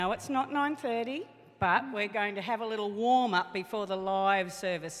No, it's not 9:30, but we're going to have a little warm-up before the live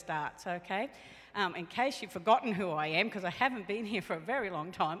service starts, okay? In case you've forgotten who I am, because I haven't been here for a very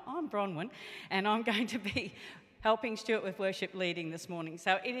long time, I'm Bronwyn, and I'm going to be helping Stuart with worship leading this morning.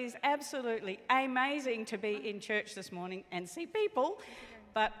 So it is absolutely amazing to be in church this morning and see people,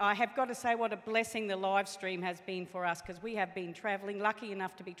 but I have got to say what a blessing the live stream has been for us, because we have been travelling, lucky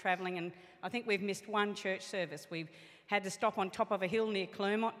enough to be travelling, and I think we've missed one church service. We've had to stop on top of a hill near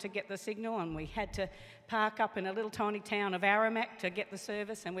Clermont to get the signal, and we had to park up in a little tiny town of Aramac to get the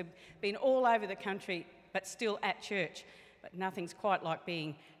service, and we've been all over the country but still at church. But nothing's quite like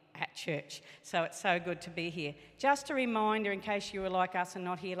being at church, so it's so good to be here. Just a reminder, in case you were like us and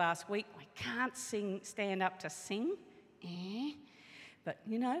not here last week, we can't stand up to sing, but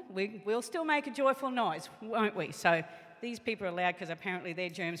you know, we'll still make a joyful noise, won't we? So these people are allowed, because apparently their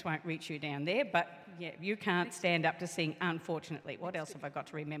germs won't reach you down there, but yeah, you can't stand up to sing, unfortunately. What else have I got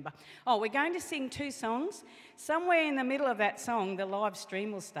to remember? Oh, we're going to sing 2 songs. Somewhere in the middle of that song, the live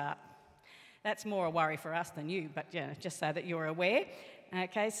stream will start. That's more a worry for us than you, but yeah, just so that you're aware.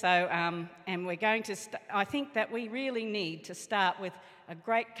 Okay, so, and we're going to, I think that we really need to start with a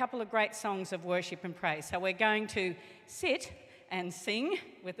couple of great songs of worship and praise. So we're going to sit and sing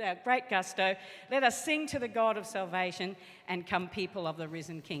with our great gusto. Let us sing to the God of salvation and come people of the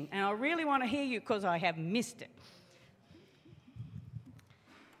risen King. And I really want to hear you, because I have missed it.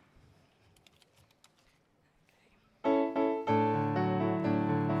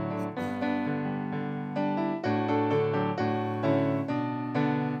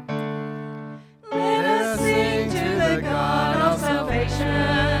 Let us sing to the God of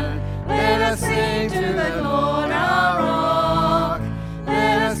salvation. Let us sing to the Lord our rock.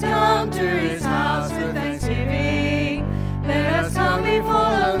 Let us come to his house with thanksgiving. Let us come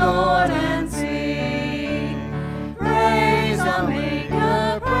before the Lord and sing. Praise our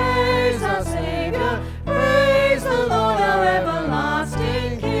Maker, praise our Savior, praise the Lord our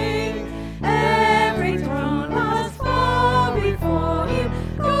everlasting King. Every throne must bow before him.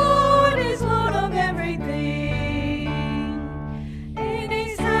 God is Lord of everything. In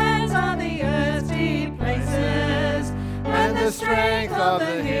his hands are the earth's deep places, and the strength of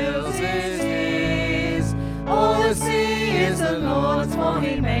the hills is his. All the sea is the Lord's, for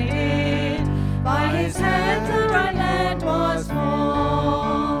he made it. By his hand the dry land was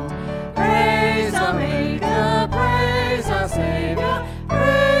formed. Praise our Maker, praise our Savior,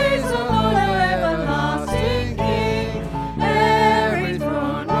 praise the Lord our everlasting King. Every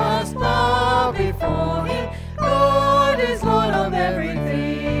throne must bow before him. God is Lord of everything.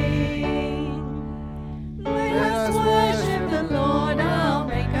 Let us worship the Lord our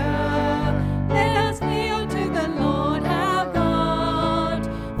Maker. Let us kneel to the Lord our God.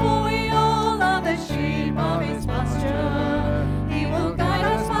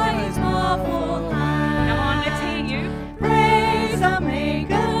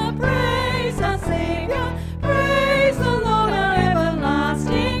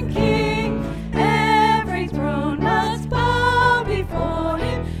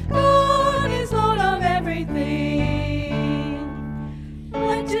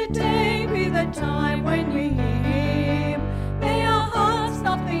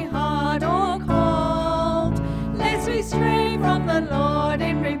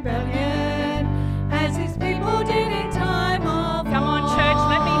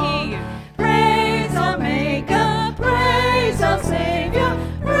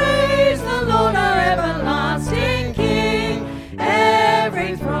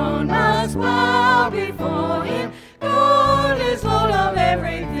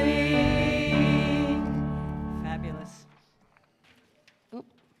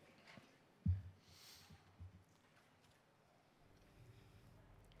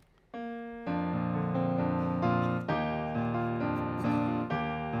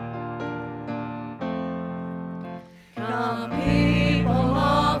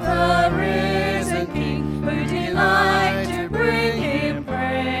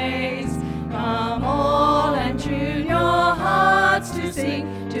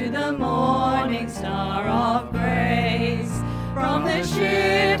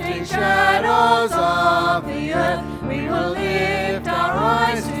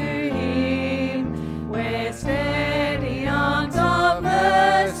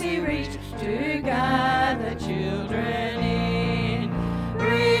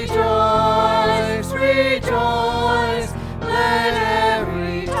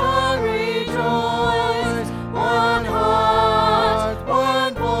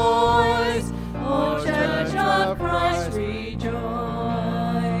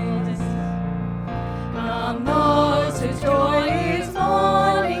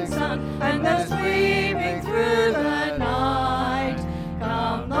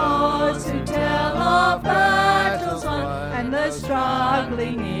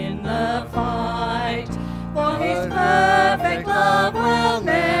 struggling in the fight. For his perfect love will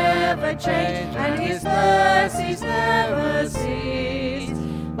never change, and his mercies never cease,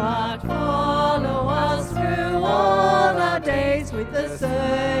 but follow us through all our days with the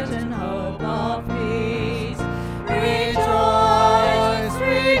certain hope of peace. Rejoice,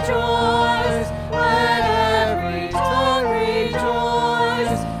 rejoice, let every tongue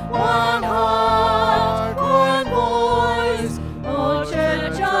rejoice. One heart, one voice, O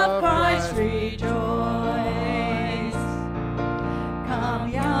Church of Christ, rejoice. Come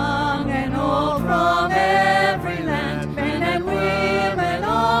young and old from every land, men and women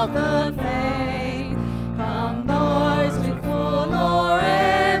of the faith. Come those with full or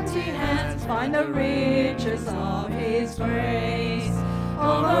empty hands, find the riches of his grace.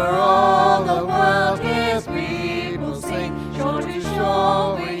 Over all the world his people sing, shore to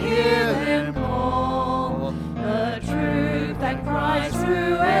shore we hear them call. The truth that cries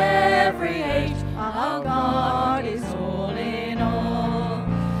through every age, our God is all in all.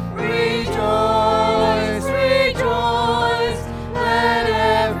 Rejoice, rejoice, let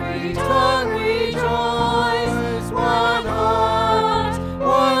every tongue rejoice. One heart,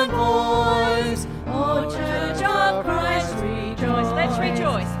 one voice, O Church of Christ, rejoice. Let's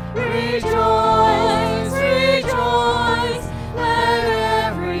rejoice. Rejoice, rejoice, let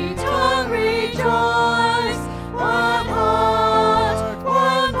every tongue rejoice. One heart,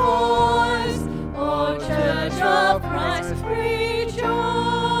 one voice, O Church of Christ, rejoice.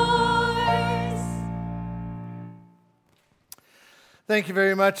 Thank you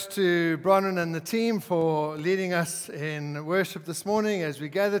very much to Bronwyn and the team for leading us in worship this morning as we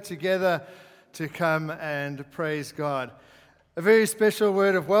gather together to come and praise God. A very special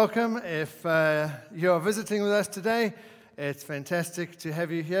word of welcome. If you are visiting with us today, it's fantastic to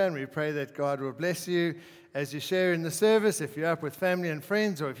have you here, and we pray that God will bless you as you share in the service. If you're up with family and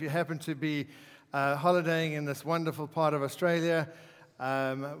friends, or if you happen to be holidaying in this wonderful part of Australia,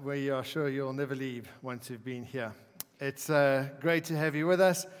 where you are sure you'll never leave once you've been here. It's great to have you with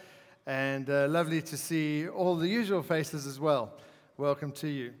us, and lovely to see all the usual faces as well. Welcome to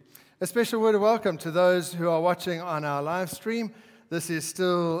you. A special word of welcome to those who are watching on our live stream. This is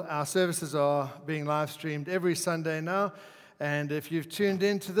still, our services are being live streamed every Sunday now. And if you've tuned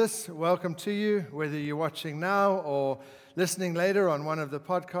into this, welcome to you, whether you're watching now or listening later on one of the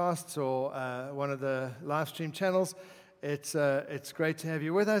podcasts or one of the live stream channels. It's great to have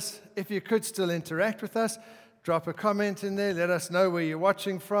you with us. If you could still interact with us, drop a comment in there. Let us know where you're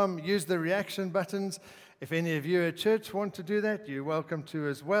watching from. Use the reaction buttons. If any of you at church want to do that, you're welcome to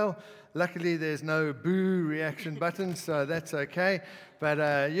as well. Luckily, there's no boo reaction button, so that's okay.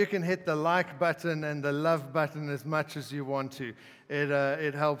 But you can hit the like button and the love button as much as you want to.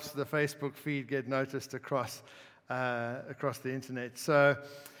 It helps the Facebook feed get noticed across the internet. So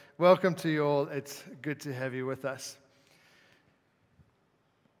welcome to you all. It's good to have you with us.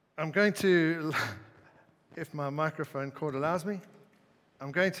 I'm going to, if my microphone cord allows me,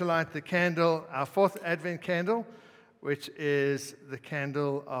 I'm going to light the candle, our fourth Advent candle, which is the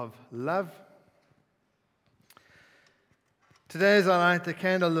candle of love. Today, as I light the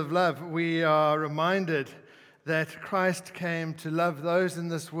candle of love, we are reminded that Christ came to love those in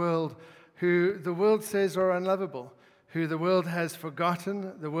this world who the world says are unlovable, who the world has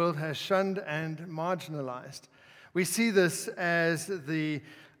forgotten, the world has shunned and marginalized. We see this as the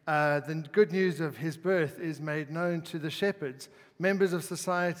good news of his birth is made known to the shepherds, members of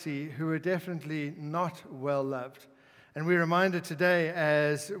society who are definitely not well loved. And we're reminded today,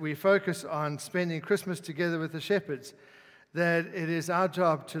 as we focus on spending Christmas together with the shepherds, that it is our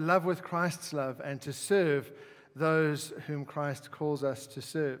job to love with Christ's love and to serve those whom Christ calls us to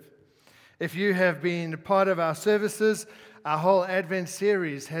serve. If you have been part of our services, our whole Advent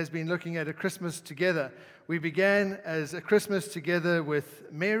series has been looking at a Christmas together. We began as a Christmas together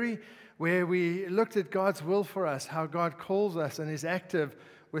with Mary, where we looked at God's will for us, how God calls us and is active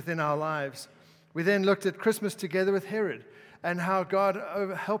within our lives. We then looked at Christmas together with Herod, and how God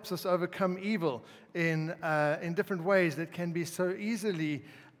helps us overcome evil in different ways that can be so easily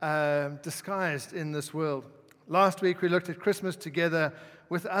disguised in this world. Last week we looked at Christmas together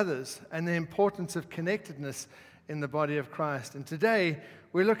with others and the importance of connectedness in the body of Christ. And today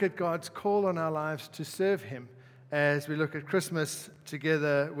we look at God's call on our lives to serve Him as we look at Christmas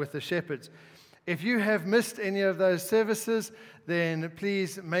together with the shepherds. If you have missed any of those services, then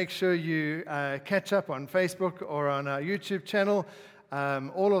please make sure you catch up on Facebook or on our YouTube channel.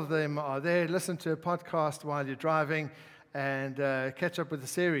 All of them are there. Listen to a podcast while you're driving and catch up with the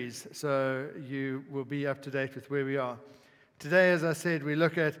series so you will be up to date with where we are. Today, as I said, we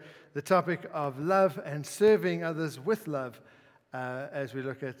look at the topic of love and serving others with love as we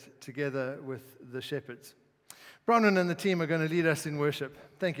look at together with the shepherds. Bronwyn and the team are going to lead us in worship.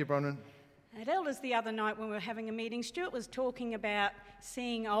 Thank you, Bronwyn. At Elders the other night when we were having a meeting, Stuart was talking about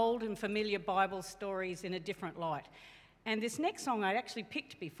seeing old and familiar Bible stories in a different light. And this next song I'd actually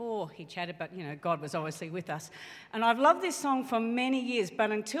picked before he chatted, but, God was obviously with us. And I've loved this song for many years,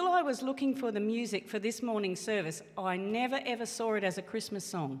 but until I was looking for the music for this morning's service, I never ever saw it as a Christmas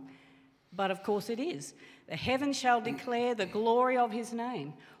song. But of course it is. The heavens shall declare the glory of his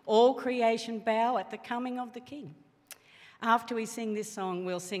name. All creation bow at the coming of the King. After we sing this song,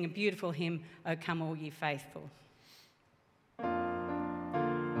 we'll sing a beautiful hymn, O Come All Ye Faithful.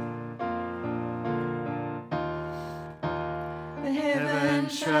 The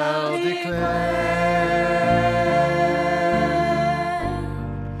heavens shall declare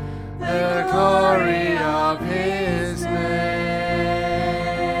the glory of his name.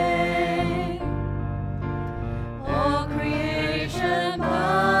 All creation bow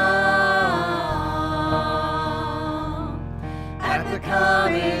at the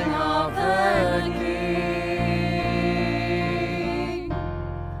coming of the King.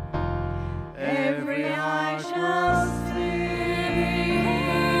 Every eye shall see,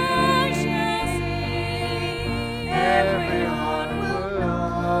 every heart will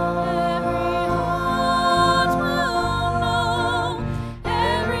know,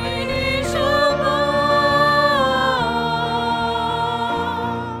 every knee shall bow,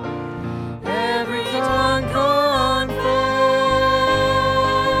 every tongue confess.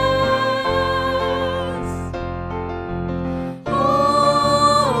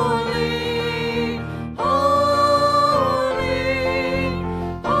 Holy, holy,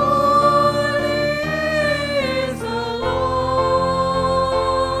 holy is the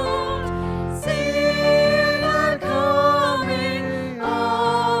Lord. See the coming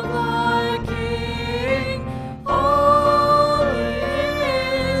of the King. Holy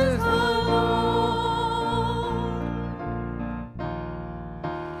is the Lord.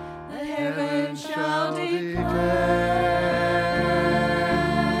 The heavens shall declare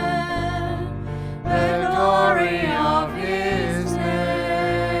the glory of his name.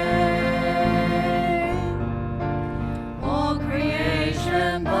 All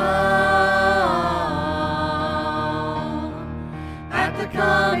creation bow at the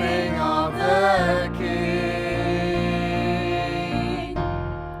coming of the King.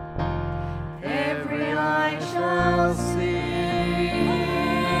 Every eye shall see,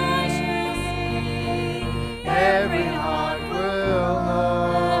 every heart will know,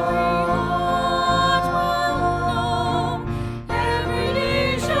 every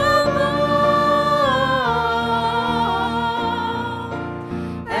knee shall bow,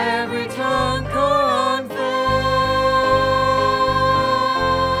 every tongue confess.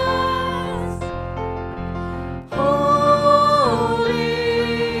 Holy,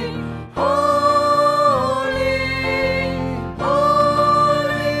 holy,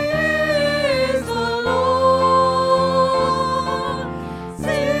 holy is the Lord.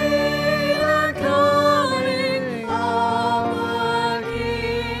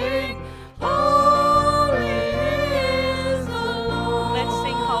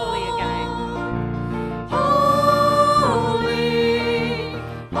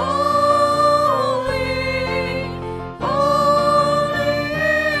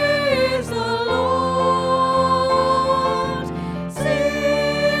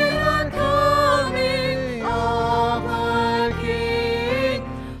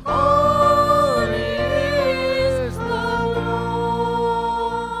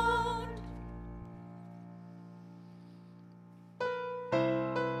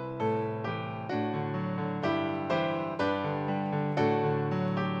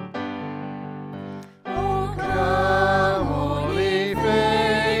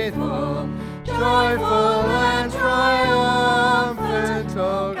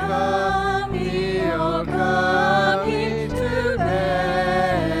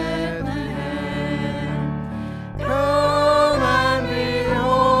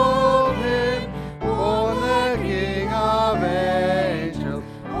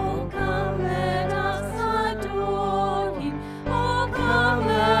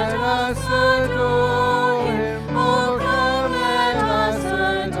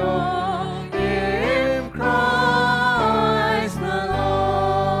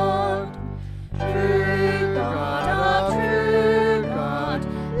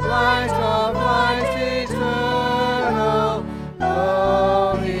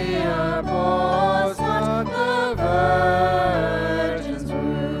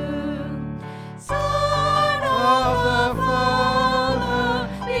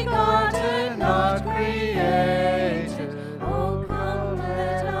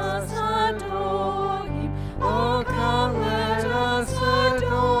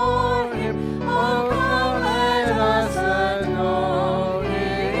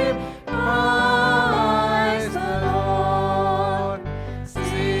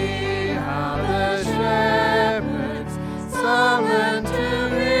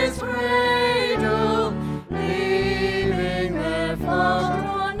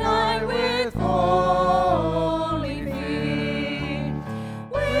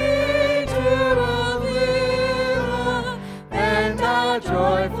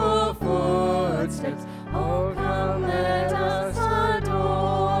 joyful footsteps. Oh, come, let us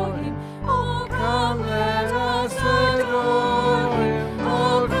adore him. Oh, come, let us adore him.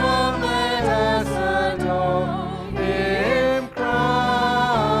 Oh, come, let us adore him,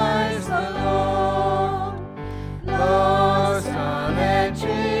 Christ the Lord. Lost scarlet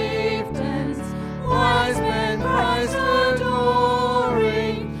chieftains, wise men Christ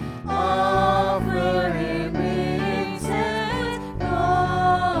adoring, offer him incense,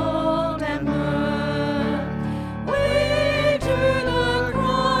 gold and myrrh. We to the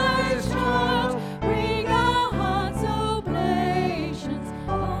Christ child bring our hearts oblations.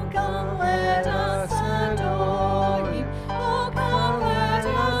 Oh, come, let us adore him. Oh, come, let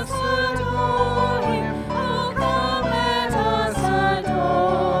us adore him. Oh, come, let us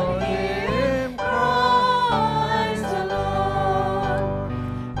adore him, Christ the Lord.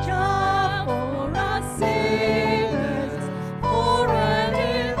 Jump for us sinners, for and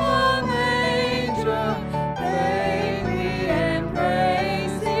in the manger, baby,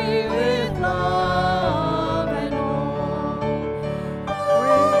 embrace thee with love and all. Who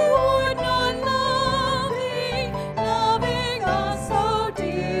would not love thee, loving us so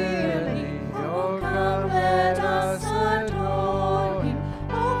dearly? Oh, come, let us adore him.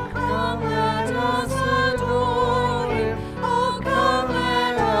 Oh, come, let us adore him. Oh, come,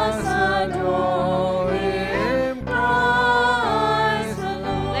 let us adore him, Christ the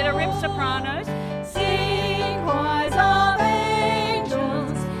Lord. Little rip sopranos. Sing, choirs of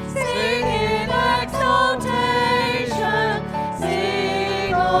angels, sing in exaltation,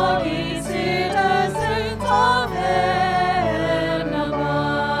 sing, all ye citizens of heaven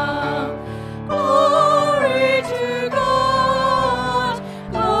above. Glory to God,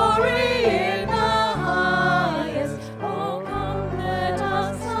 glory in the highest. Oh, come, let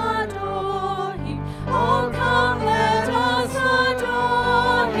us adore him. Oh, come, let us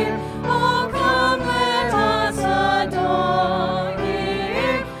adore him. Oh, come, let us adore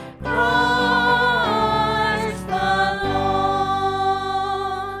him, Christ the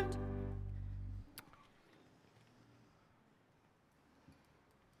Lord.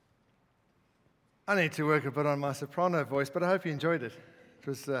 I need to work a bit on my soprano voice, but I hope you enjoyed it. It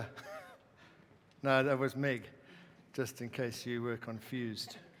was, no, that was Meg, just in case you were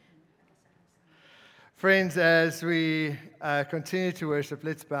confused. Friends, as we continue to worship,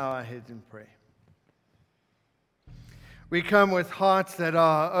 let's bow our heads and pray. We come with hearts that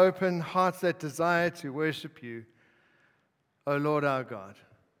are open, hearts that desire to worship you, O Lord our God.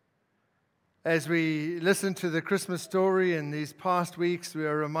 As we listen to the Christmas story in these past weeks, we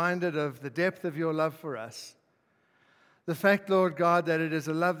are reminded of the depth of your love for us. The fact, Lord God, that it is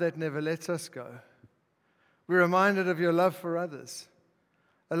a love that never lets us go. We're reminded of your love for others.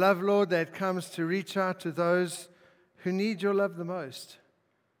 A love, Lord, that comes to reach out to those who need your love the most,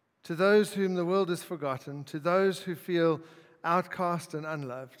 to those whom the world has forgotten, to those who feel outcast and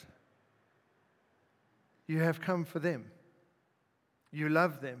unloved. You have come for them. You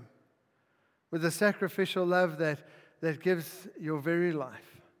love them with a sacrificial love that gives your very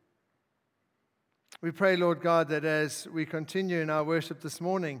life. We pray, Lord God, that as we continue in our worship this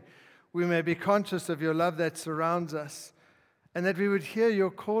morning, we may be conscious of your love that surrounds us, and that we would hear your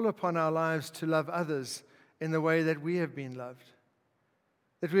call upon our lives to love others in the way that we have been loved.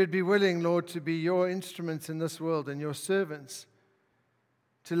 That we would be willing, Lord, to be your instruments in this world and your servants,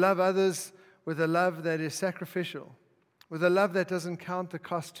 to love others with a love that is sacrificial, with a love that doesn't count the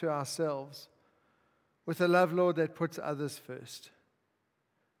cost to ourselves, with a love, Lord, that puts others first.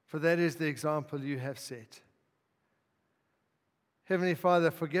 For that is the example you have set. Heavenly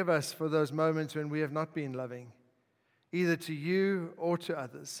Father, forgive us for those moments when we have not been loving, either to you or to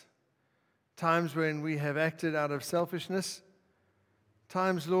others. Times when we have acted out of selfishness.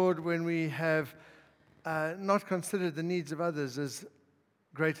 Times, Lord, when we have not considered the needs of others as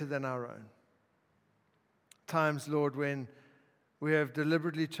greater than our own. Times, Lord, when we have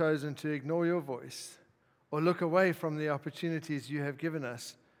deliberately chosen to ignore your voice or look away from the opportunities you have given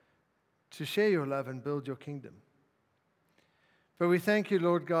us to share your love and build your kingdom. But we thank you,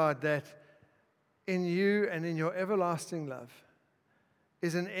 Lord God, that in you and in your everlasting love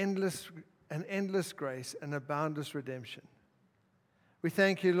is an endless grace and a boundless redemption. We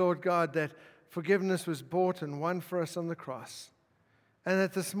thank you, Lord God, that forgiveness was bought and won for us on the cross. And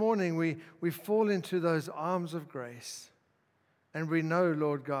that this morning we fall into those arms of grace. And we know,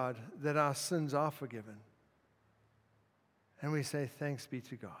 Lord God, that our sins are forgiven. And we say, thanks be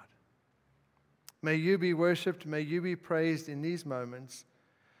to God. May you be worshipped. May you be praised in these moments.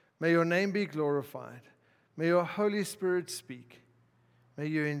 May your name be glorified. May your Holy Spirit speak. May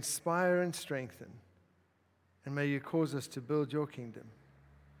you inspire and strengthen. And may you cause us to build your kingdom.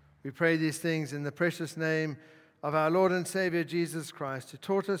 We pray these things in the precious name of our Lord and Savior Jesus Christ, who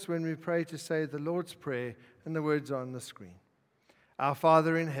taught us when we pray to say the Lord's Prayer, and the words on the screen. Our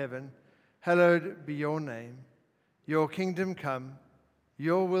Father in heaven, hallowed be your name. Your kingdom come,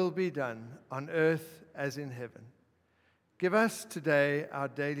 your will be done on earth as in heaven. Give us today our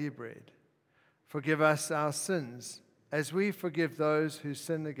daily bread. Forgive us our sins as we forgive those who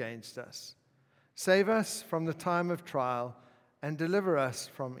sin against us. Save us from the time of trial and deliver us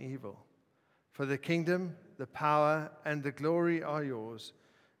from evil. For the kingdom, the power, and the glory are yours,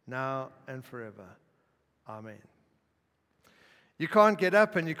 now and forever. Amen. You can't get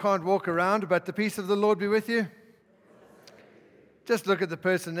up and you can't walk around, but the peace of the Lord be with you. Just look at the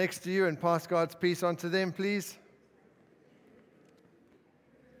person next to you and pass God's peace on to them, please.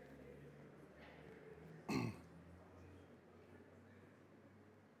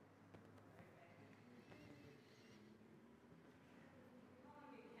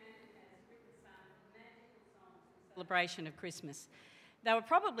 Celebration of Christmas. They were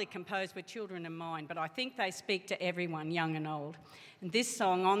probably composed with children in mind, but I think they speak to everyone, young and old. And this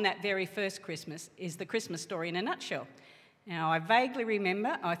song on that very first Christmas is the Christmas story in a nutshell. Now, I vaguely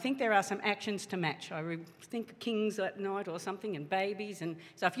remember, I think there are some actions to match. I think kings at night or something and babies. And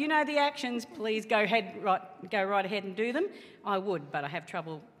so if you know the actions, please go right ahead and do them. I would, but I have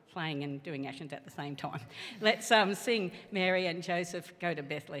trouble playing and doing actions at the same time. Let's sing Mary and Joseph Go to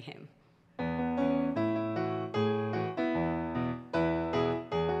Bethlehem.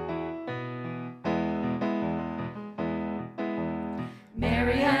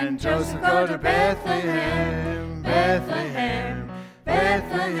 Mary and Joseph go to Bethlehem, Bethlehem,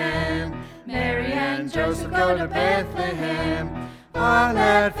 Bethlehem. Mary and Joseph go to Bethlehem on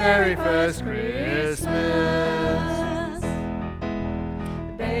that very first Christmas.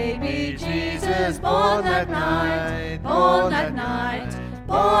 The baby Jesus born that night, born that night,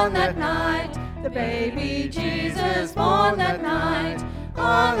 born that night. The baby Jesus born that night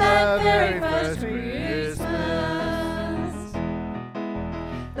on that very first Christmas.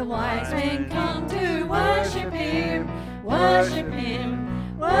 The wise men come to worship him, worship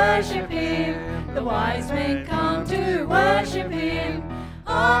him, worship him. The wise men come to worship him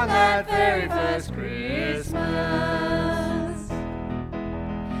on that very first Christmas.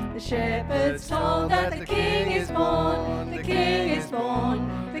 The shepherds told that the King is born, the King is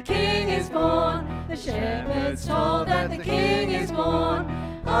born, the King is born. The shepherds told that the King is born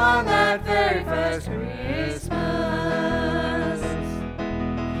on that very first Christmas.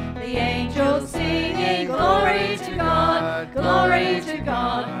 The angels singing, glory to God, glory to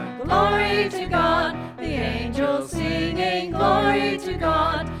God, glory to God. The angels singing, glory to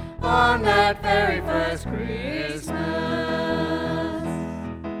God on that very first Christmas.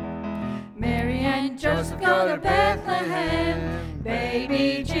 Mary and Joseph go to Bethlehem,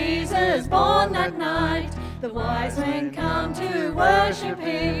 baby Jesus born that night. The wise men come to worship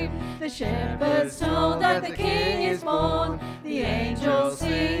him. The shepherds told that the King is born. The angels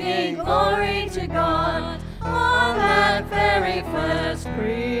singing, glory to God on that very first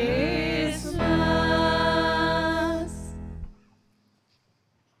Christmas.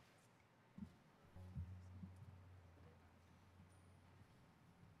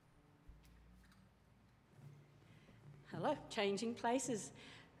 Hello, changing places.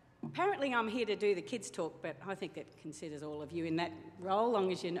 Apparently I'm here to do the kids' talk, but I think it considers all of you in that role.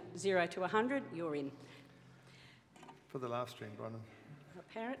 Long as you're 0 to 100, you're in. For the live stream, Bronwyn.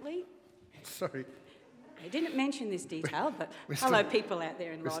 Apparently. Sorry. They didn't mention this detail, but hello people out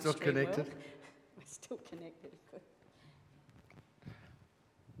there in live stream connected. world. We're still connected. Good.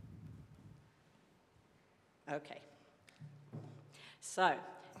 Okay. So,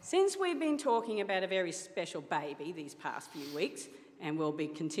 since we've been talking about a very special baby these past few weeks, and we'll be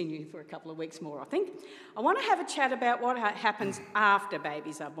continuing for a couple of weeks more, I think, I want to have a chat about what happens after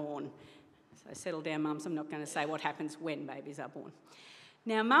babies are born. So settle down, mums, I'm not going to say what happens when babies are born.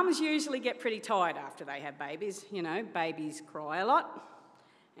 Now, mums usually get pretty tired after they have babies. You know, babies cry a lot,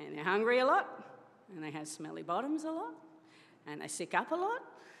 and they're hungry a lot, and they have smelly bottoms a lot, and they sick up a lot.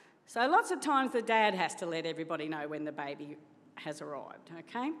 So lots of times the dad has to let everybody know when the baby has arrived,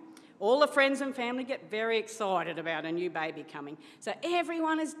 okay? All the friends and family get very excited about a new baby coming. So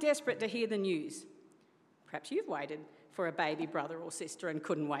everyone is desperate to hear the news. Perhaps you've waited for a baby brother or sister and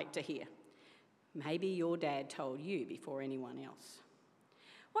couldn't wait to hear. Maybe your dad told you before anyone else.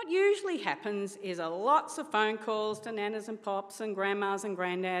 What usually happens is lots of phone calls to nanas and pops and grandmas and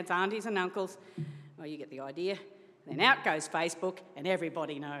granddads, aunties and uncles. Well, you get the idea. Then out goes Facebook and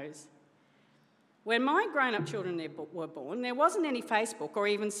everybody knows. When my grown-up children were born, there wasn't any Facebook or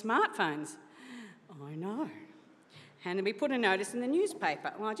even smartphones. I know. And we put a notice in the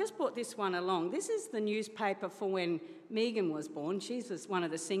newspaper. Well, I just brought this one along. This is the newspaper for when Megan was born. She was one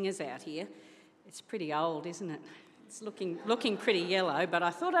of the singers out here. It's pretty old, isn't it? It's looking pretty yellow, but I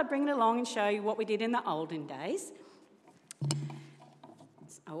thought I'd bring it along and show you what we did in the olden days.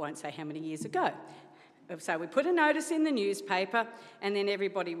 I won't say how many years ago. So we put a notice in the newspaper, and then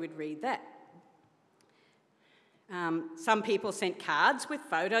everybody would read that. Some people sent cards with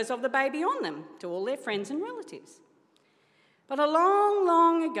photos of the baby on them to all their friends and relatives. But a long,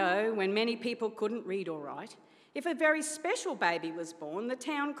 long ago, when many people couldn't read or write, if a very special baby was born, the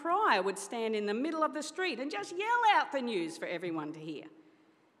town crier would stand in the middle of the street and just yell out the news for everyone to hear.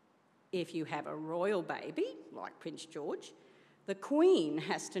 If you have a royal baby, like Prince George, the Queen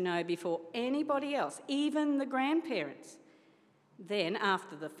has to know before anybody else, even the grandparents. Then,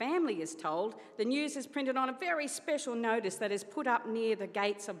 after the family is told, the news is printed on a very special notice that is put up near the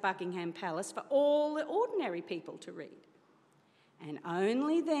gates of Buckingham Palace for all the ordinary people to read. And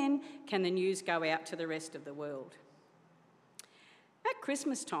only then can the news go out to the rest of the world. At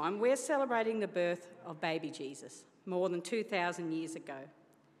Christmas time, we're celebrating the birth of baby Jesus, more than 2,000 years ago.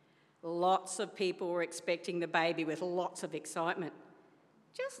 Lots of people were expecting the baby with lots of excitement,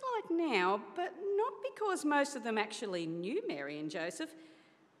 just like now, but not because most of them actually knew Mary and Joseph,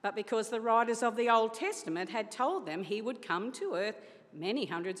 but because the writers of the Old Testament had told them he would come to earth many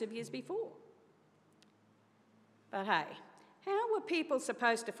hundreds of years before. But hey, how were people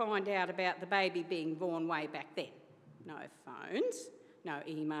supposed to find out about the baby being born way back then? No phones, no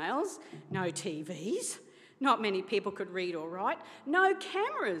emails, no TVs. Not many people could read or write. No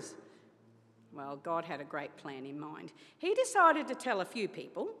cameras. Well, God had a great plan in mind. He decided to tell a few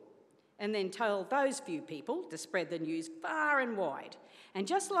people and then tell those few people to spread the news far and wide. And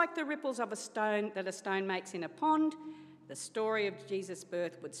just like the ripples of a stone that a stone makes in a pond, the story of Jesus'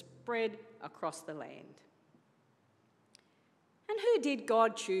 birth would spread across the land. And who did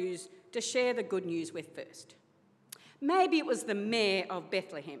God choose to share the good news with first? Maybe it was the mayor of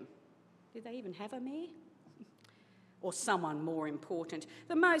Bethlehem. Did they even have a mayor? Or someone more important,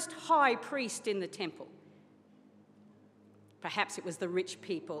 the most high priest in the temple. Perhaps it was the rich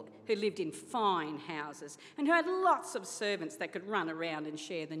people who lived in fine houses and who had lots of servants that could run around and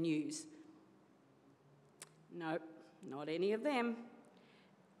share the news. Nope, not any of them.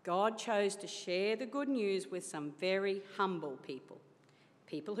 God chose to share the good news with some very humble people.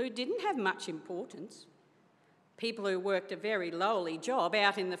 People who didn't have much importance. People who worked a very lowly job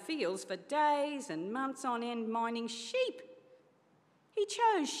out in the fields for days and months on end minding sheep. He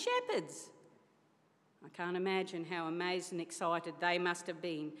chose shepherds. I can't imagine how amazed and excited they must have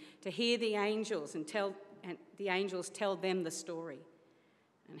been to hear the angels and the angels tell them the story,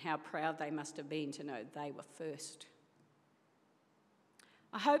 and how proud they must have been to know they were first.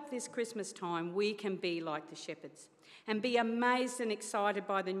 I hope this Christmas time we can be like the shepherds and be amazed and excited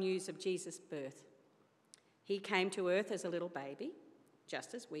by the news of Jesus' birth. He came to earth as a little baby,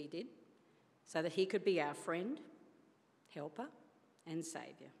 just as we did, so that he could be our friend, helper, and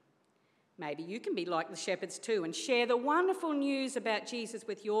saviour. Maybe you can be like the shepherds too and share the wonderful news about Jesus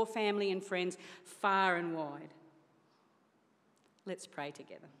with your family and friends far and wide. Let's pray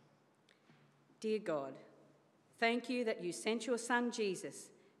together. Dear God, thank you that you sent your son Jesus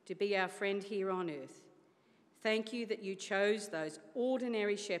to be our friend here on earth. Thank you that you chose those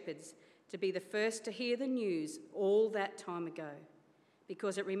ordinary shepherds to be the first to hear the news all that time ago,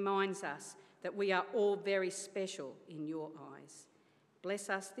 because it reminds us that we are all very special in your eyes. Bless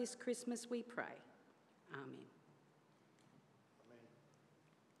us this Christmas, we pray. Amen.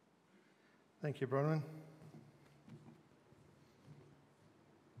 Thank you, Bronwyn.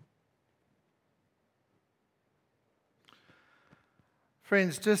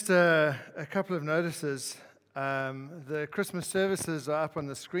 Friends, just a couple of notices. The Christmas services are up on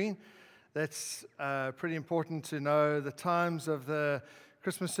the screen. That's pretty important to know the times of the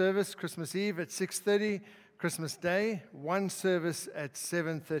Christmas service. Christmas Eve at 6:30, Christmas Day, one service at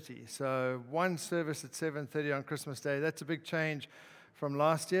 7:30. So one service at 7:30 on Christmas Day. That's a big change from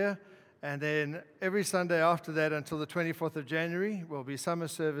last year. And then every Sunday after that until the 24th of January will be summer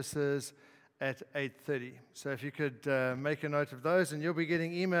services at 8:30. So if you could make a note of those, and you'll be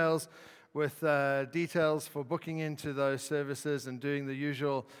getting emails with details for booking into those services and doing the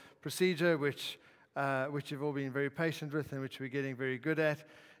usual procedure, which you've all been very patient with and which we're getting very good at.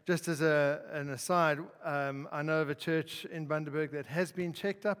 Just as an aside, I know of a church in Bundaberg that has been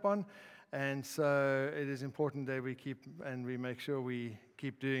checked up on, and so it is important that we make sure we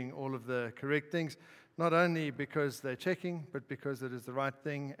keep doing all of the correct things, not only because they're checking, but because it is the right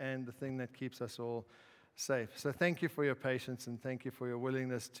thing and the thing that keeps us all safe. So thank you for your patience and thank you for your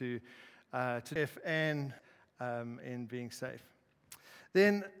willingness to F and in being safe.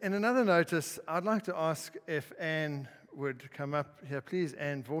 Then, in another notice, I'd like to ask if Anne would come up here, please.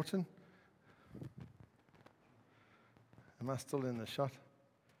 Anne Vorton. Am I still in the shot?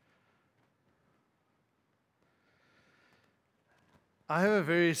 I have a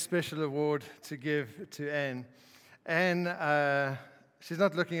very special award to give to Anne. Anne, she's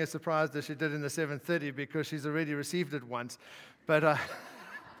not looking as surprised as she did in the 7:30 because she's already received it once. But I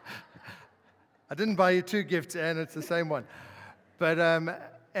didn't buy you two gifts, Anne. It's the same one. But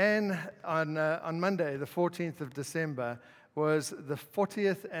Anne, on Monday, the 14th of December, was the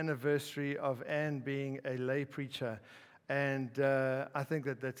 40th anniversary of Anne being a lay preacher. And I think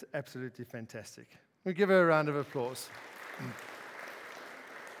that that's absolutely fantastic. We give her a round of applause.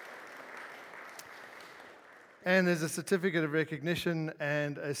 And there's a certificate of recognition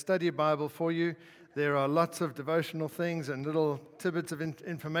and a study Bible for you. There are lots of devotional things and little tidbits of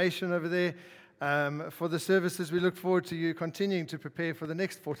information over there. For the services, we look forward to you continuing to prepare for the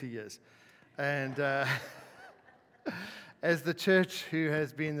next 40 years. And as the church who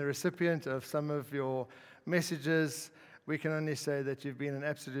has been the recipient of some of your messages, we can only say that you've been an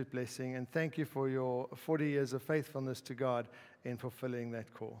absolute blessing. And thank you for your 40 years of faithfulness to God in fulfilling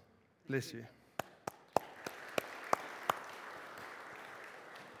that call. Bless you.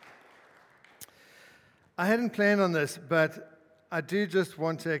 I hadn't planned on this, but I do just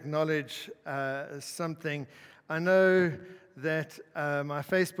want to acknowledge something. I know that my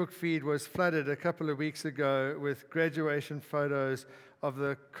Facebook feed was flooded a couple of weeks ago with graduation photos of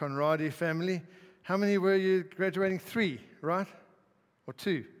the Conradi family. How many were you graduating? 3, right? Or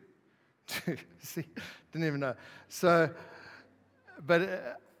 2? 2. See, didn't even know. So,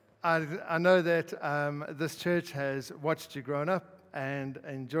 but I know that this church has watched you grown up and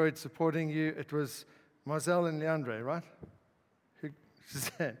enjoyed supporting you. It was Marcel and Leandre, right?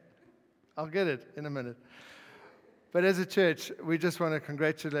 Suzanne. I'll get it in a minute. But as a church, we just want to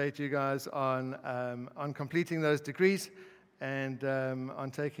congratulate you guys on completing those degrees and on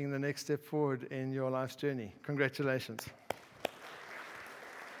taking the next step forward in your life's journey. Congratulations.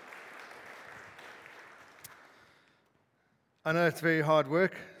 I know it's very hard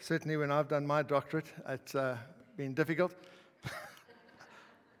work. Certainly when I've done my doctorate, it's been difficult.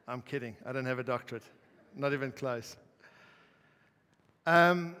 I'm kidding. I don't have a doctorate. Not even close.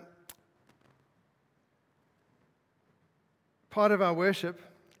 Part of our worship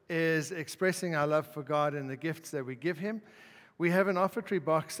is expressing our love for God and the gifts that we give Him. We have an offertory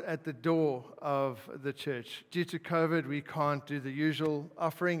box at the door of the church. Due to COVID, we can't do the usual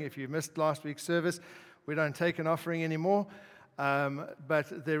offering. If you missed last week's service, we don't take an offering anymore.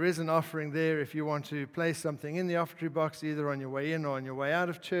 But there is an offering there if you want to place something in the offertory box, either on your way in or on your way out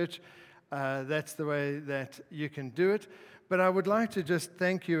of church. That's the way that you can do it. But I would like to just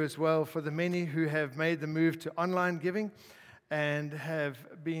thank you as well for the many who have made the move to online giving and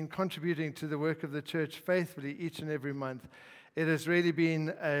have been contributing to the work of the church faithfully each and every month. It has really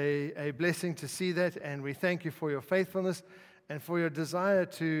been a blessing to see that, and we thank you for your faithfulness and for your desire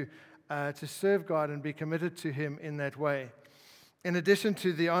to serve God and be committed to Him in that way. In addition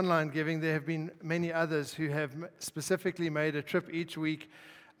to the online giving, there have been many others who have specifically made a trip each week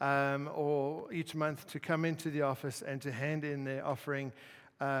or each month to come into the office and to hand in their offering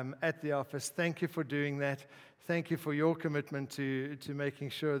at the office. Thank you for doing that. Thank you for your commitment to making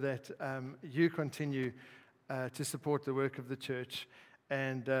sure that you continue to support the work of the church.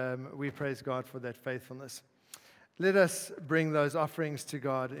 And we praise God for that faithfulness. Let us bring those offerings to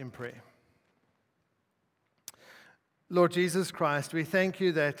God in prayer. Lord Jesus Christ, we thank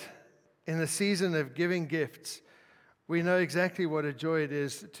you that in the season of giving gifts, we know exactly what a joy it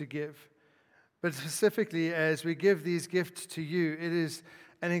is to give. But specifically, as we give these gifts to you, it is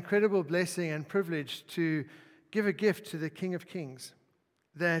an incredible blessing and privilege to give a gift to the King of Kings,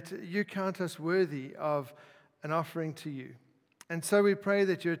 that you count us worthy of an offering to you. And so we pray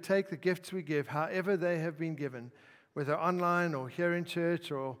that you would take the gifts we give, however they have been given, whether online or here in church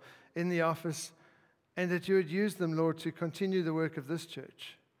or in the office, and that you would use them, Lord, to continue the work of this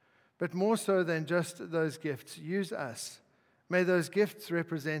church. But more so than just those gifts, use us. May those gifts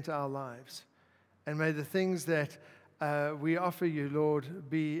represent our lives. And may the things that we offer you, Lord,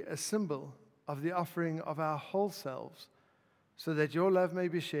 be a symbol of the offering of our whole selves, so that your love may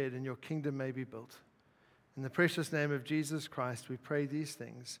be shared and your kingdom may be built. In the precious name of Jesus Christ, we pray these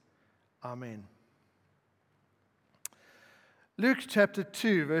things. Amen. Luke chapter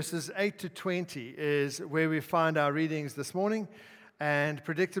 2, verses 8 to 20 is where we find our readings this morning. And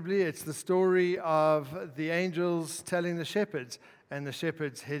predictably, it's the story of the angels telling the shepherds and the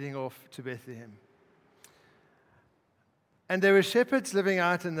shepherds heading off to Bethlehem. And there were shepherds living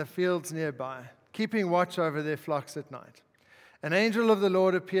out in the fields nearby, keeping watch over their flocks at night. An angel of the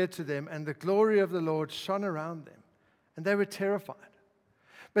Lord appeared to them, and the glory of the Lord shone around them, and they were terrified.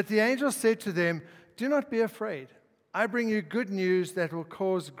 But the angel said to them, "Do not be afraid. I bring you good news that will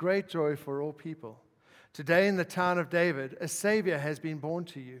cause great joy for all people. Today in the town of David, a Savior has been born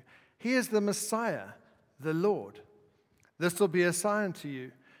to you. He is the Messiah, the Lord. This will be a sign to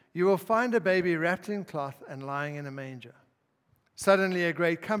you. You will find a baby wrapped in cloth and lying in a manger." Suddenly a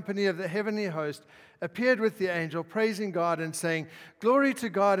great company of the heavenly host appeared with the angel, praising God and saying, "Glory to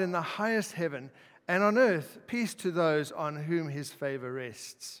God in the highest heaven, and on earth peace to those on whom his favor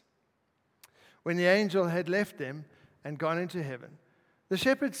rests." When the angel had left them and gone into heaven, the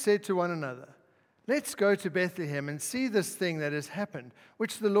shepherds said to one another, "Let's go to Bethlehem and see this thing that has happened,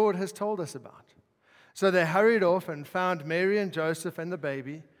 which the Lord has told us about." So they hurried off and found Mary and Joseph and the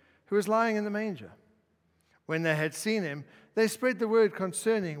baby, who was lying in the manger. When they had seen him, they spread the word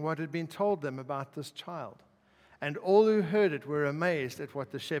concerning what had been told them about this child. And all who heard it were amazed at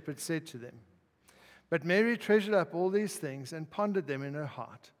what the shepherds said to them. But Mary treasured up all these things and pondered them in her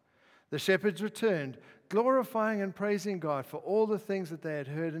heart. The shepherds returned, glorifying and praising God for all the things that they had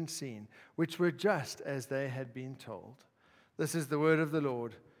heard and seen, which were just as they had been told. This is the word of the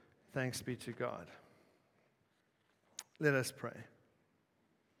Lord. Thanks be to God. Let us pray.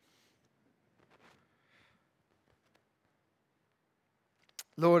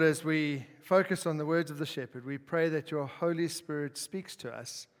 Lord, as we focus on the words of the shepherd, we pray that your Holy Spirit speaks to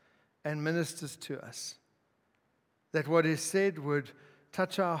us and ministers to us, that what is said would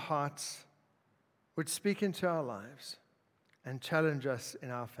touch our hearts, would speak into our lives, and challenge us in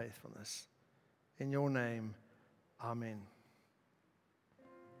our faithfulness. In your name, amen.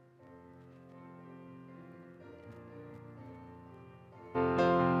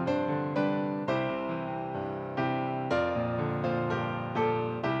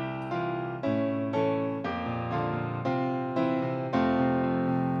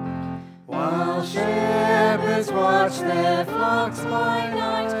 Shepherds watch their flocks by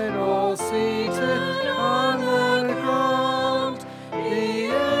night, all seated on the ground. The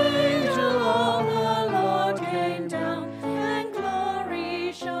angel of the Lord came down, and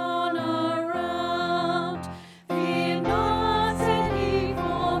glory shone around. "Fear not," said he,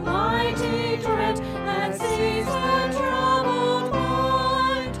 "for mighty dread that seized the troubled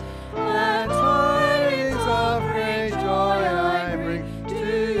mind. The tidings of great joy I bring to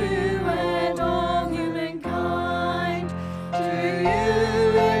you and all humankind. To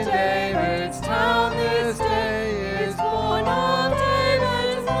you in David's town this day is born of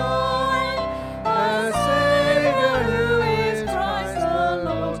David's line a Savior who is Christ the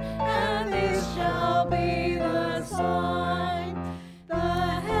Lord, and this shall be the sign. The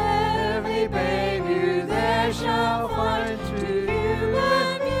heavenly babe you there shall find, to you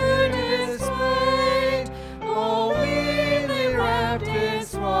and you displayed, all meanly wrapped in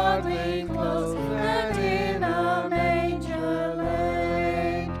swaddling clothes, and in a manger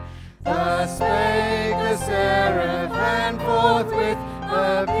laid. Thus spake the seraph, and forthwith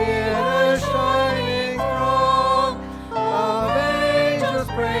appeared a shining throng of angels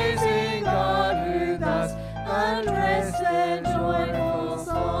praising God, who thus addressed their joyful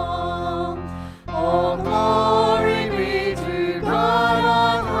song. All glory be to God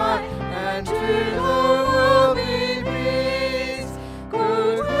on high, and to the world be peace.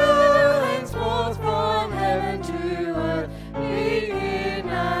 Goodwill henceforth from heaven to earth begin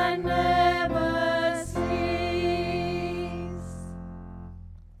and never cease.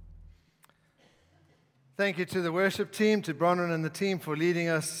 Thank you to the worship team, to Bronwyn and the team for leading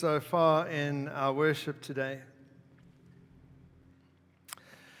us so far in our worship today.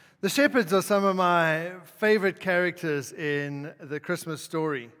 The shepherds are some of my favorite characters in the Christmas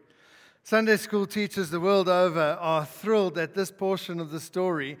story. Sunday school teachers the world over are thrilled that this portion of the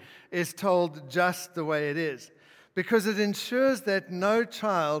story is told just the way it is, because it ensures that no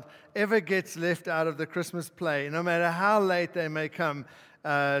child ever gets left out of the Christmas play, no matter how late they may come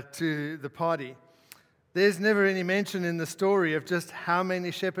to the party. There's never any mention in the story of just how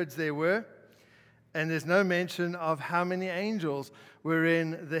many shepherds there were, and there's no mention of how many angels were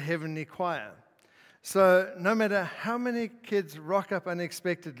in the heavenly choir. So no matter how many kids rock up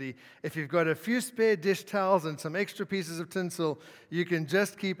unexpectedly, if you've got a few spare dish towels and some extra pieces of tinsel, you can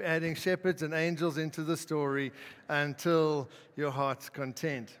just keep adding shepherds and angels into the story until your heart's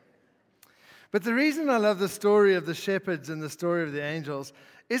content. But the reason I love the story of the shepherds and the story of the angels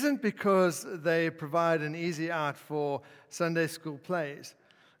isn't because they provide an easy out for Sunday school plays,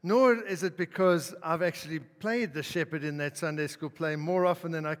 nor is it because I've actually played the shepherd in that Sunday school play more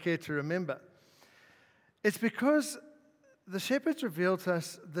often than I care to remember. It's because the shepherds reveal to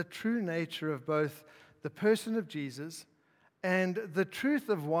us the true nature of both the person of Jesus and the truth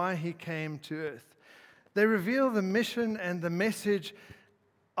of why he came to earth. They reveal the mission and the message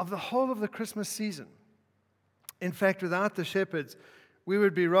of the whole of the Christmas season. In fact, without the shepherds, we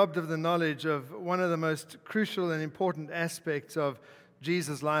would be robbed of the knowledge of one of the most crucial and important aspects of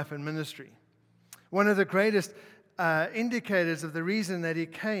Jesus' life and ministry. One of the greatest indicators of the reason that he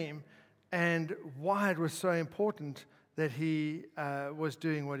came and why it was so important that he was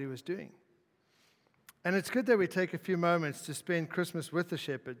doing what he was doing. And it's good that we take a few moments to spend Christmas with the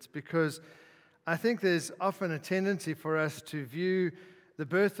shepherds, because I think there's often a tendency for us to view the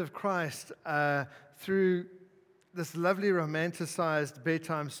birth of Christ through this lovely romanticized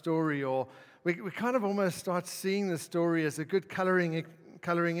bedtime story, or we kind of almost start seeing the story as a good coloring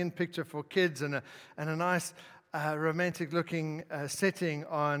in picture for kids and a nice romantic looking setting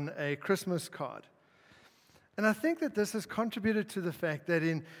on a Christmas card. And I think that this has contributed to the fact that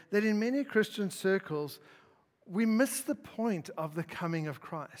in many Christian circles, we miss the point of the coming of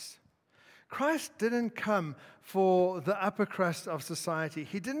Christ. Christ didn't come for the upper crust of society.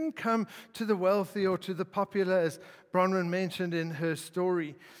 He didn't come to the wealthy or to the popular, as Bronwyn mentioned in her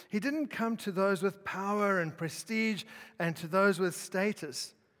story. He didn't come to those with power and prestige and to those with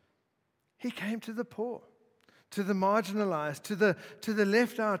status. He came to the poor, to the marginalized, to the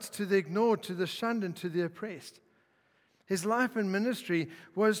left out, to the ignored, to the shunned, and to the oppressed. His life and ministry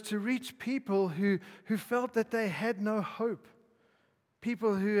was to reach people who felt that they had no hope.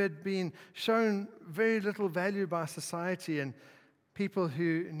 People who had been shown very little value by society, and people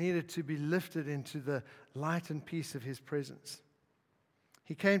who needed to be lifted into the light and peace of his presence.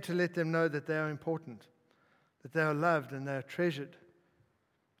 He came to let them know that they are important, that they are loved and they are treasured.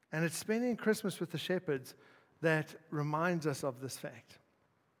 And it's spending Christmas with the shepherds that reminds us of this fact.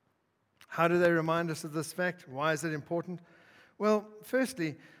 How do they remind us of this fact? Why is it important? Well,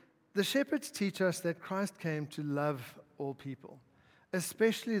 firstly, the shepherds teach us that Christ came to love all people,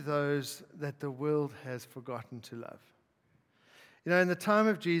 especially those that the world has forgotten to love. You know, in the time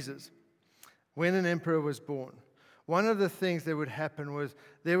of Jesus, when an emperor was born, one of the things that would happen was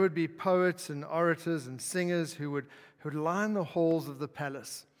there would be poets and orators and singers who would line the halls of the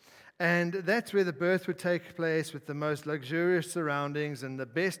palace. And that's where the birth would take place, with the most luxurious surroundings and the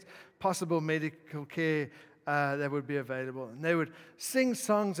best possible medical care that would be available. And they would sing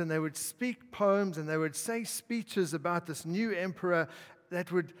songs and they would speak poems and they would say speeches about this new emperor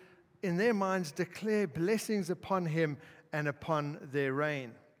that would, in their minds, declare blessings upon him and upon their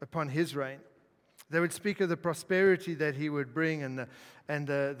reign, upon his reign. They would speak of the prosperity that he would bring and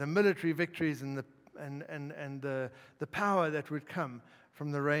the military victories and the power that would come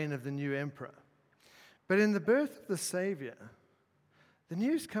from the reign of the new emperor. But in the birth of the Savior, the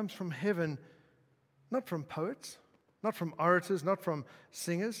news comes from heaven, not from poets, not from orators, not from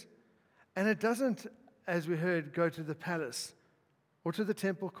singers. And it doesn't, as we heard, go to the palace or to the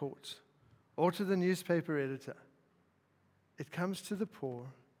temple courts or to the newspaper editor. It comes to the poor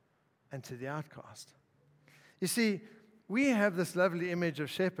and to the outcast. You see, we have this lovely image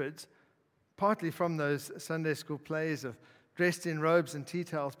of shepherds, partly from those Sunday school plays of dressed in robes and tea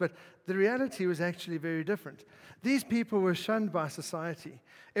towels, but the reality was actually very different. These people were shunned by society.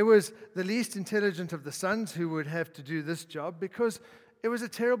 It was the least intelligent of the sons who would have to do this job because it was a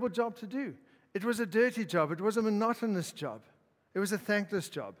terrible job to do. It was a dirty job. It was a monotonous job. It was a thankless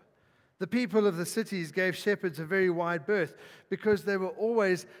job. The people of the cities gave shepherds a very wide berth because they were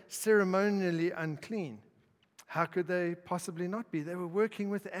always ceremonially unclean. How could they possibly not be? They were working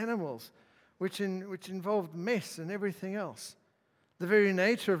with animals, which involved mess and everything else. The very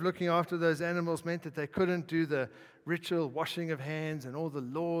nature of looking after those animals meant that they couldn't do the ritual washing of hands and all the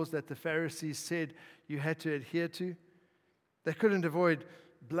laws that the Pharisees said you had to adhere to. They couldn't avoid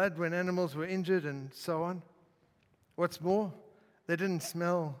blood when animals were injured and so on. What's more, they didn't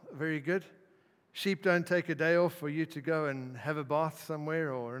smell very good. Sheep don't take a day off for you to go and have a bath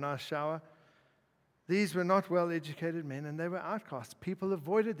somewhere or a nice shower. These were not well-educated men, and they were outcasts. People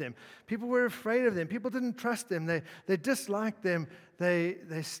avoided them. People were afraid of them. People didn't trust them. They disliked them. They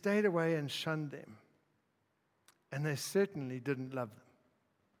stayed away and shunned them. And they certainly didn't love them.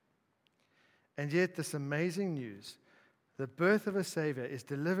 And yet this amazing news, the birth of a Savior, is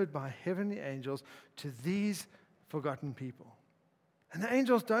delivered by heavenly angels to these forgotten people. And the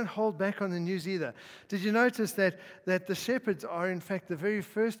angels don't hold back on the news either. Did you notice that the shepherds are, in fact, the very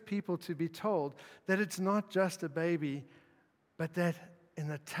first people to be told that it's not just a baby, but that in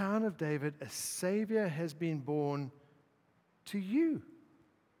the town of David, a Savior has been born to you.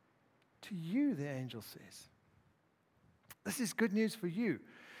 To you, the angel says. This is good news for you.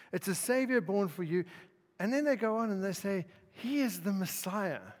 It's a Savior born for you. And then they go on and they say, He is the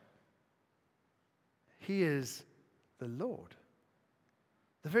Messiah. He is the Lord.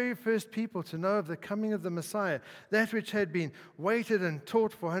 The very first people to know of the coming of the Messiah, that which had been waited and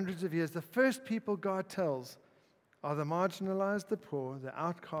taught for hundreds of years, the first people God tells are the marginalized, the poor, the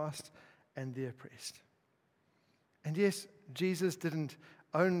outcast, and the oppressed. And yes, Jesus didn't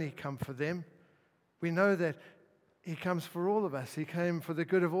only come for them. We know that He comes for all of us. He came for the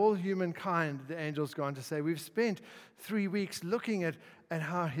good of all humankind, the angels go on to say. We've spent 3 weeks looking at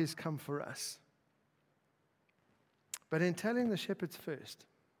how He's come for us. But in telling the shepherds first,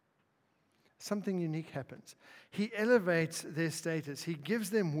 something unique happens. He elevates their status. He gives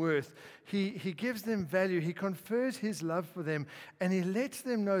them worth. He gives them value. He confers His love for them. And He lets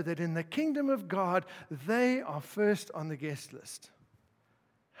them know that in the kingdom of God, they are first on the guest list.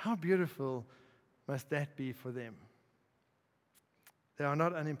 How beautiful must that be for them? They are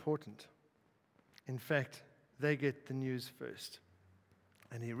not unimportant. In fact, they get the news first.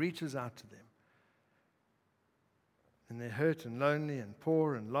 And He reaches out to them. In their hurt and lonely and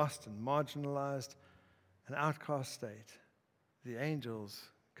poor and lost and marginalized and outcast state, the angels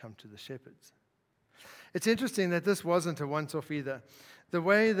come to the shepherds. It's interesting that this wasn't a once-off either. The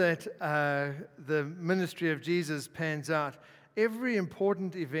way that the ministry of Jesus pans out, every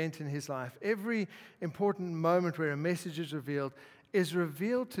important event in His life, every important moment where a message is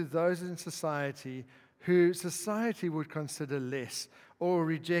revealed to those in society who society would consider less or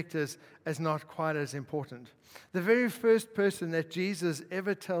reject as not quite as important. The very first person that Jesus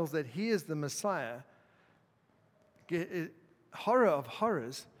ever tells that He is the Messiah, horror of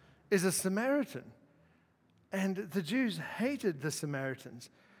horrors, is a Samaritan. And the Jews hated the Samaritans.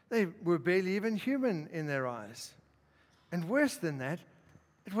 They were barely even human in their eyes. And worse than that,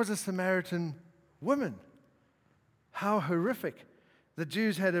 it was a Samaritan woman. How horrific. The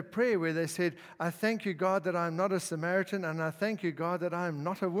Jews had a prayer where they said, I thank you, God, that I'm not a Samaritan, and I thank you, God, that I'm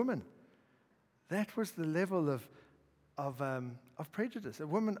not a woman. That was the level of prejudice. A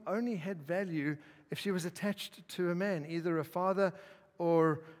woman only had value if she was attached to a man, either a father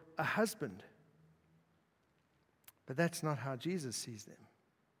or a husband. But that's not how Jesus sees them.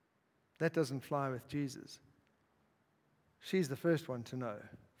 That doesn't fly with Jesus. She's the first one to know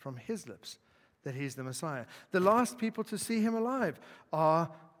from His lips that He's the Messiah. The last people to see Him alive are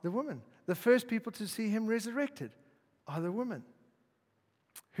the women. The first people to see Him resurrected are the women.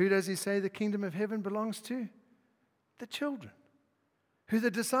 Who does He say the kingdom of heaven belongs to? The children. Who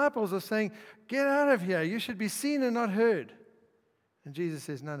the disciples are saying, get out of here, you should be seen and not heard. And Jesus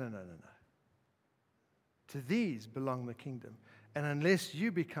says, no. To these belong the kingdom. And unless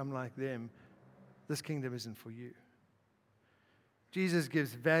you become like them, this kingdom isn't for you. Jesus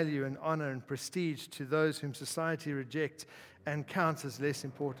gives value and honor and prestige to those whom society rejects and counts as less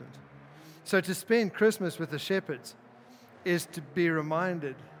important. So to spend Christmas with the shepherds is to be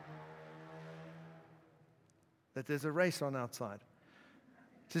reminded that there's a race on outside.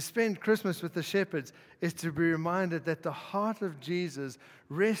 To spend Christmas with the shepherds is to be reminded that the heart of Jesus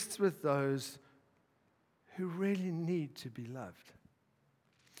rests with those who really need to be loved.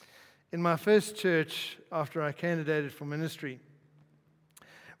 In my first church, after I candidated for ministry,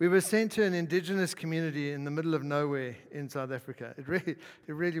 we were sent to an indigenous community in the middle of nowhere in South Africa. It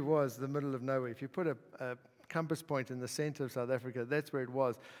really was the middle of nowhere. If you put a compass point in the center of South Africa, that's where it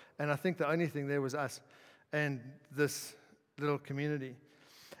was. And I think the only thing there was us and this little community.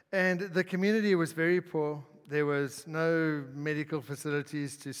 And the community was very poor. There was no medical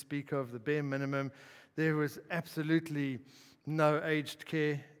facilities to speak of, the bare minimum. There was absolutely no aged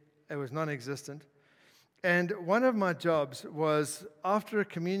care. It was non-existent. And one of my jobs was, after a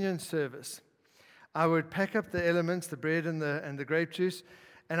communion service, I would pack up the elements, the bread and the grape juice,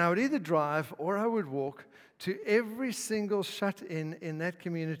 and I would either drive or I would walk to every single shut-in that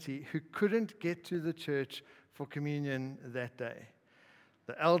community who couldn't get to the church for communion that day.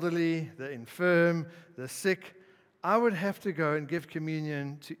 The elderly, the infirm, the sick. I would have to go and give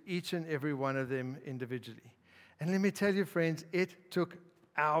communion to each and every one of them individually. And let me tell you, friends, it took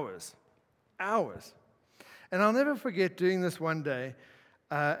hours. And I'll never forget doing this one day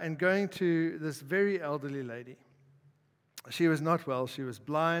and going to this very elderly lady. She was not well. She was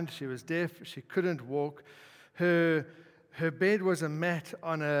blind. She was deaf. She couldn't walk. Her bed was a mat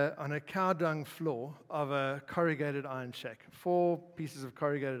on a cow dung floor of a corrugated iron shack. 4 pieces of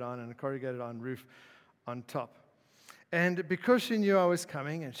corrugated iron and a corrugated iron roof on top. And because she knew I was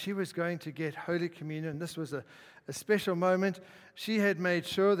coming and she was going to get Holy Communion, this was a special moment, she had made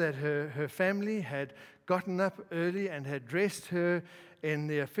sure that her family had gotten up early and had dressed her in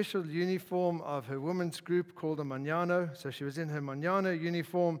the official uniform of her women's group called a Manjano. So she was in her Manjano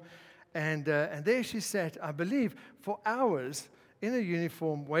uniform, And there she sat, I believe, for hours in a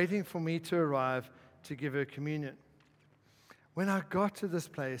uniform, waiting for me to arrive to give her communion. When I got to this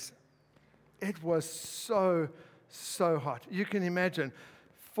place, it was so hot. You can imagine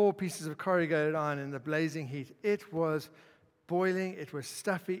 4 pieces of corrugated iron in the blazing heat. It was boiling. It was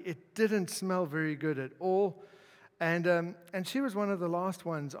stuffy. It didn't smell very good at all. And she was one of the last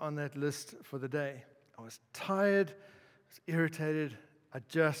ones on that list for the day. I was tired. I was irritated. I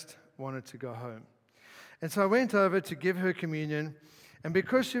just wanted to go home. And so I went over to give her communion. And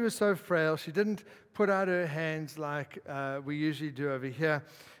because she was so frail, she didn't put out her hands like we usually do over here.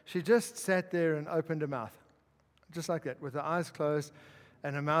 She just sat there and opened her mouth, just like that, with her eyes closed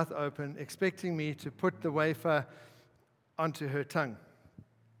and her mouth open, expecting me to put the wafer onto her tongue.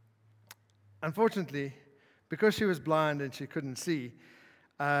 Unfortunately, because she was blind and she couldn't see,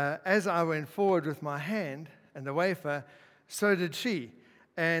 as I went forward with my hand and the wafer, so did she.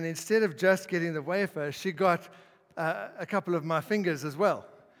 And instead of just getting the wafer, she got a couple of my fingers as well,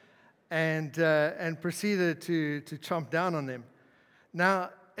 and proceeded to chomp down on them. Now,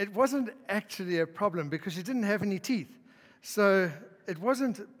 it wasn't actually a problem because she didn't have any teeth, so it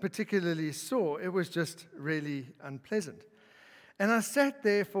wasn't particularly sore. It was just really unpleasant. And I sat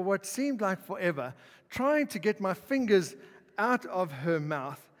there for what seemed like forever, trying to get my fingers out of her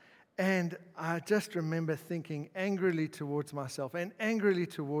mouth. And I just remember thinking angrily towards myself and angrily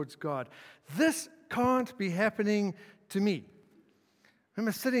towards God, this can't be happening to me. I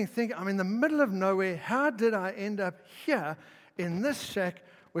remember sitting thinking, I'm in the middle of nowhere. How did I end up here in this shack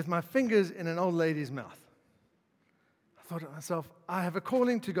with my fingers in an old lady's mouth? I thought to myself, I have a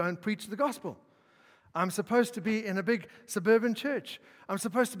calling to go and preach the gospel. I'm supposed to be in a big suburban church. I'm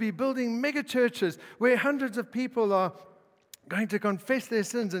supposed to be building mega churches where hundreds of people are going to confess their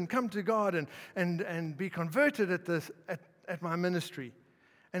sins and come to God and be converted at my ministry.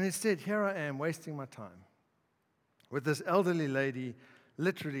 And instead, here I am wasting my time with this elderly lady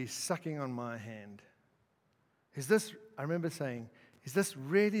literally sucking on my hand. I remember saying, is this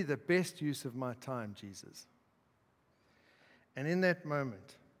really the best use of my time, Jesus? And in that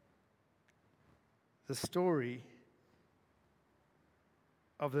moment, the story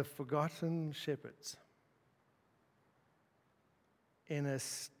of the forgotten shepherds in a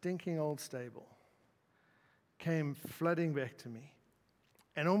stinking old stable came flooding back to me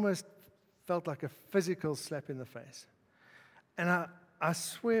and almost felt like a physical slap in the face. And I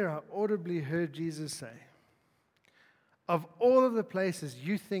swear I audibly heard Jesus say, of all of the places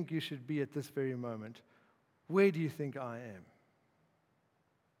you think you should be at this very moment, where do you think I am?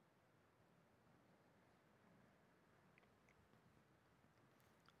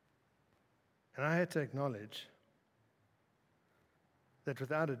 And I had to acknowledge that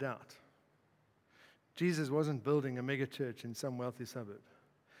without a doubt, Jesus wasn't building a mega church in some wealthy suburb.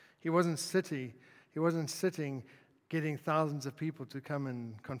 He wasn't sitting getting thousands of people to come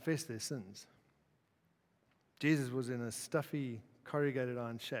and confess their sins. Jesus was in a stuffy, corrugated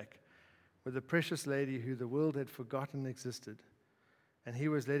iron shack with a precious lady who the world had forgotten existed, and he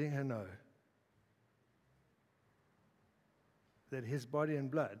was letting her know that his body and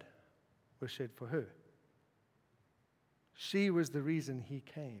blood was shed for her. She was the reason he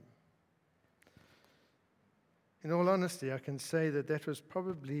came. In all honesty, I can say that was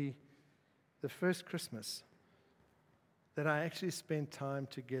probably the first Christmas that I actually spent time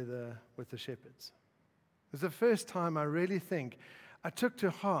together with the shepherds. It was the first time I really think I took to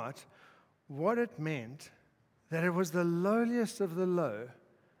heart what it meant that it was the lowliest of the low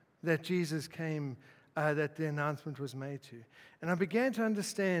that Jesus came, that the announcement was made to. And I began to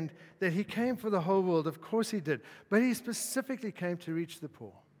understand that he came for the whole world. Of course he did. But he specifically came to reach the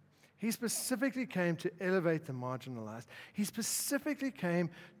poor. He specifically came to elevate the marginalized. He specifically came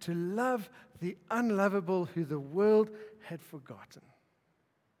to love the unlovable who the world had forgotten.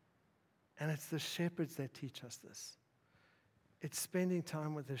 And it's the shepherds that teach us this. It's spending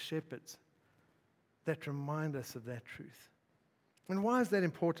time with the shepherds that remind us of that truth. And why is that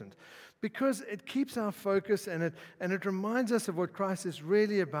important? Because it keeps our focus and it reminds us of what Christ is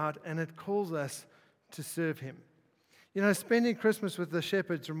really about, and it calls us to serve him. You know, spending Christmas with the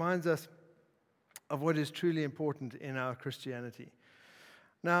shepherds reminds us of what is truly important in our Christianity.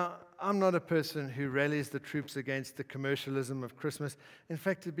 Now, I'm not a person who rallies the troops against the commercialism of Christmas. In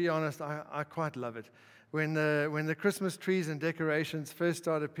fact, to be honest, I quite love it. When the Christmas trees and decorations first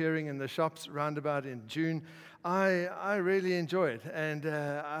start appearing in the shops roundabout in June, I really enjoy it, and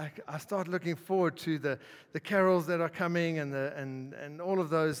I start looking forward to the carols that are coming and all of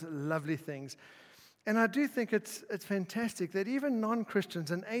those lovely things. And I do think it's fantastic that even non-Christians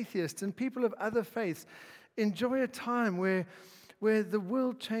and atheists and people of other faiths enjoy a time where where the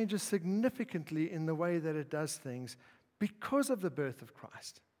world changes significantly in the way that it does things because of the birth of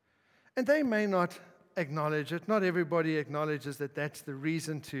Christ. And they may not acknowledge it. Not everybody acknowledges that that's the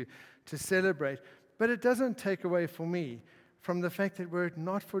reason to celebrate. But it doesn't take away for me from the fact that were it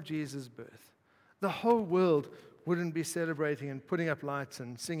not for Jesus' birth, the whole world wouldn't be celebrating and putting up lights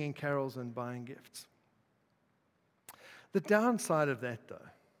and singing carols and buying gifts. The downside of that, though,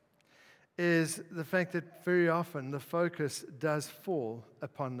 is the fact that very often the focus does fall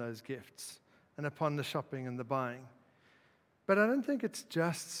upon those gifts and upon the shopping and the buying. But I don't think it's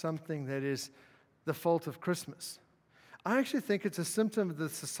just something that is the fault of Christmas. I actually think it's a symptom of the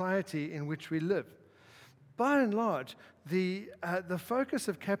society in which we live. By and large, the focus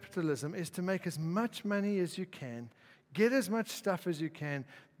of capitalism is to make as much money as you can, get as much stuff as you can,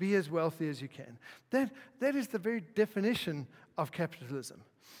 be as wealthy as you can. That is the very definition of capitalism.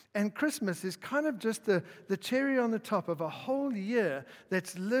 And Christmas is kind of just the cherry on the top of a whole year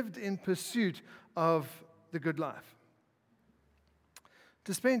that's lived in pursuit of the good life.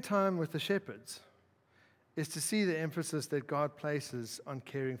 To spend time with the shepherds is to see the emphasis that God places on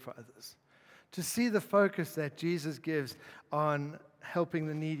caring for others, to see the focus that Jesus gives on helping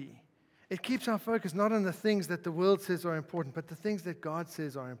the needy. It keeps our focus not on the things that the world says are important, but the things that God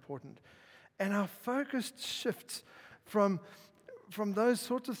says are important. And our focus shifts from those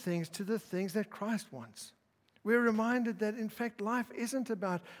sorts of things to the things that Christ wants. We're reminded that, in fact, life isn't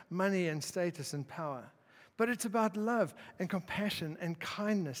about money and status and power, but it's about love and compassion and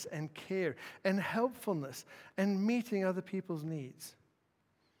kindness and care and helpfulness and meeting other people's needs.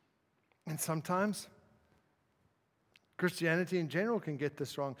 And sometimes Christianity in general can get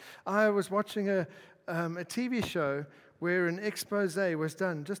this wrong. I was watching a TV show where an expose was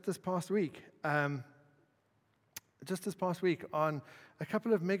done just this past week on a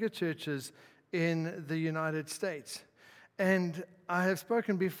couple of mega churches in the United States. And I have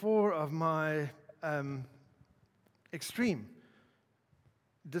spoken before of my extreme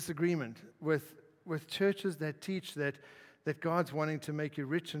disagreement with churches that teach that God's wanting to make you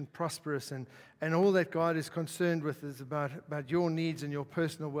rich and prosperous, and all that God is concerned with is about your needs and your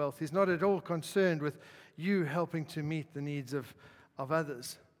personal wealth. He's not at all concerned with you helping to meet the needs of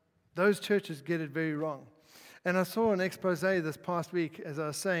others. Those churches get it very wrong. And I saw an expose this past week, as I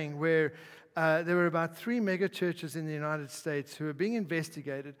was saying, where there were about 3 mega churches in the United States who were being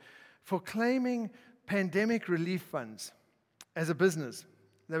investigated for claiming pandemic relief funds as a business.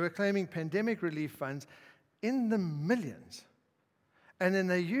 They were claiming pandemic relief funds in the millions. And then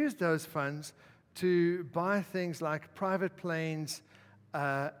they used those funds to buy things like private planes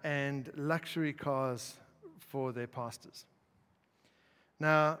and luxury cars for their pastors.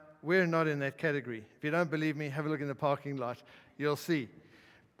 Now, we're not in that category. If you don't believe me, have a look in the parking lot. You'll see.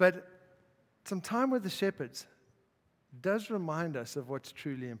 But some time with the shepherds does remind us of what's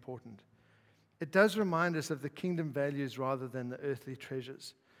truly important. It does remind us of the kingdom values rather than the earthly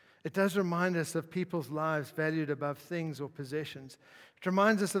treasures. It does remind us of people's lives valued above things or possessions. It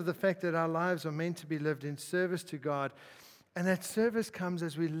reminds us of the fact that our lives are meant to be lived in service to God, and that service comes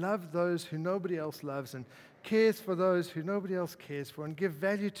as we love those who nobody else loves and cares for those who nobody else cares for and give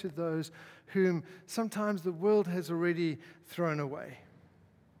value to those whom sometimes the world has already thrown away.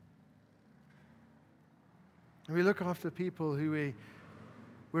 And we look after people who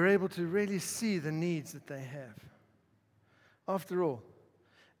we're able to really see the needs that they have. After all,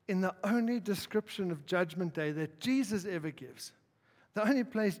 in the only description of Judgment Day that Jesus ever gives, the only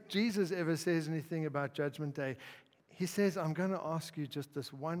place Jesus ever says anything about Judgment Day, he says, I'm going to ask you just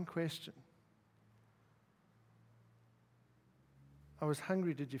this one question. I was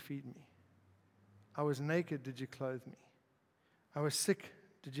hungry, did you feed me? I was naked, did you clothe me? I was sick,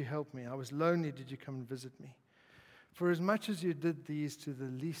 did you help me? I was lonely, did you come and visit me? For as much as you did these to the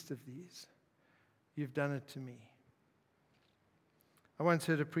least of these, you've done it to me. I once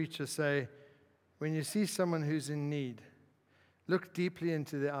heard a preacher say, when you see someone who's in need, look deeply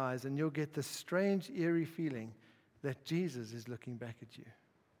into their eyes and you'll get this strange, eerie feeling that Jesus is looking back at you.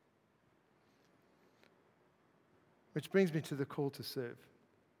 Which brings me to the call to serve.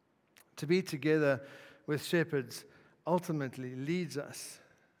 To be together with shepherds ultimately leads us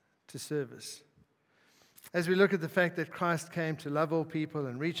to service. As we look at the fact that Christ came to love all people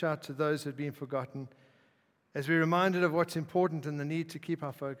and reach out to those who had been forgotten, as we're reminded of what's important and the need to keep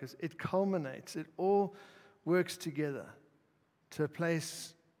our focus, it culminates, it all works together to a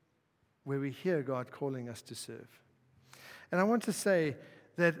place where we hear God calling us to serve. And I want to say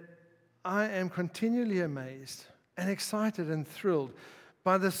that I am continually amazed and excited and thrilled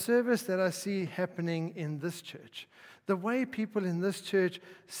by the service that I see happening in this church. The way people in this church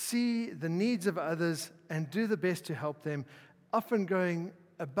see the needs of others and do the best to help them often going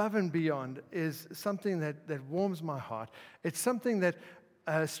above and beyond is something that warms my heart. It's something that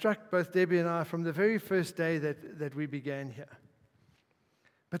struck both Debbie and I from the very first day that we began here.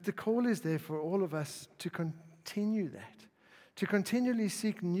 But the call is there for all of us to continue that, to continually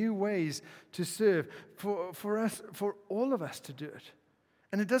seek new ways to serve, for all of us to do it.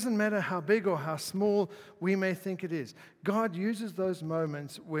 And it doesn't matter how big or how small we may think it is. God uses those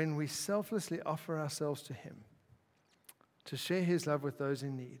moments when we selflessly offer ourselves to Him, to share His love with those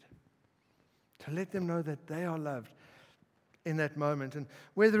in need, to let them know that they are loved in that moment. And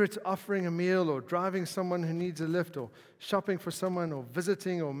whether it's offering a meal or driving someone who needs a lift or shopping for someone or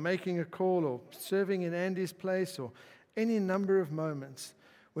visiting or making a call or serving in Andy's place or any number of moments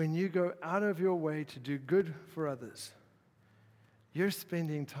when you go out of your way to do good for others, you're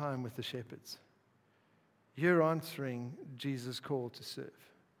spending time with the shepherds. You're answering Jesus' call to serve.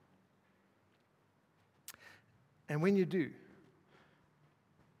 And when you do,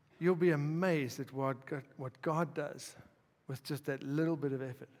 you'll be amazed at what God does with just that little bit of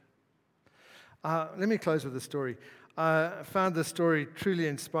effort. Let me close with a story. I found this story truly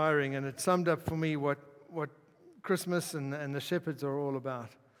inspiring, and it summed up for me what Christmas and the shepherds are all about.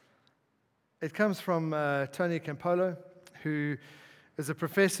 It comes from Tony Campolo, who was a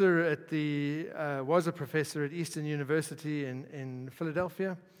professor at Eastern University in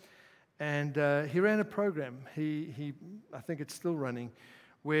Philadelphia, and he ran a program. I think it's still running,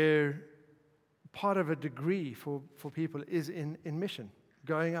 where part of a degree for people is in mission,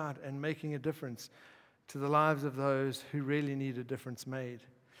 going out and making a difference to the lives of those who really need a difference made.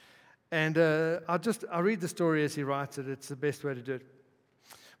 And I'll read the story as he writes it. It's the best way to do it.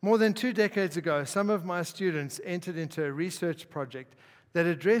 More than 2 decades ago, some of my students entered into a research project that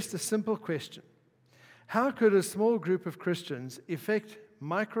addressed a simple question: how could a small group of Christians effect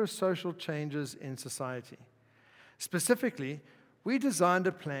micro-social changes in society? Specifically, we designed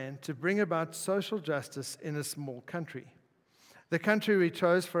a plan to bring about social justice in a small country. The country we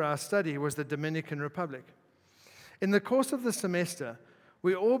chose for our study was the Dominican Republic. In the course of the semester,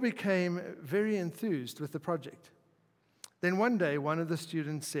 we all became very enthused with the project. Then one day, one of the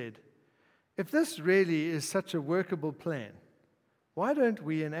students said, "If this really is such a workable plan, why don't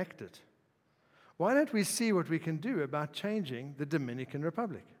we enact it? Why don't we see what we can do about changing the Dominican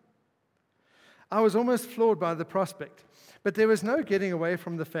Republic?" I was almost floored by the prospect, but there was no getting away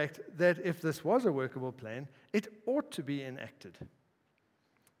from the fact that if this was a workable plan, it ought to be enacted.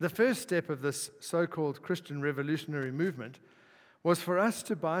 The first step of this so-called Christian revolutionary movement was for us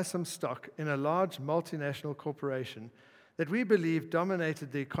to buy some stock in a large multinational corporation that we believed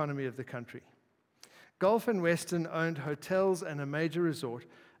dominated the economy of the country. Gulf and Western owned hotels and a major resort,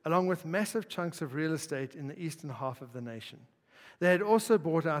 along with massive chunks of real estate in the eastern half of the nation. They had also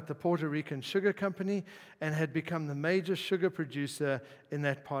bought out the Puerto Rican Sugar Company and had become the major sugar producer in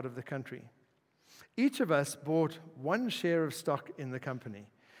that part of the country. Each of us bought one share of stock in the company,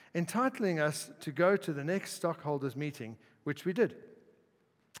 entitling us to go to the next stockholders' meeting, which we did.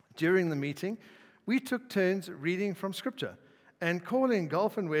 During the meeting, we took turns reading from Scripture and calling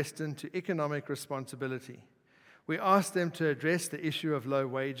Gulf and Western to economic responsibility. We asked them to address the issue of low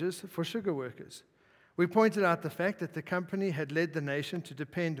wages for sugar workers. We pointed out the fact that the company had led the nation to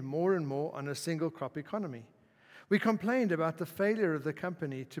depend more and more on a single crop economy. We complained about the failure of the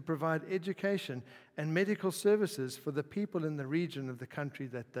company to provide education and medical services for the people in the region of the country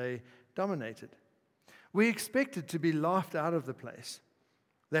that they dominated. We expected to be laughed out of the place.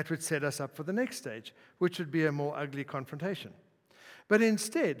 That would set us up for the next stage, which would be a more ugly confrontation. But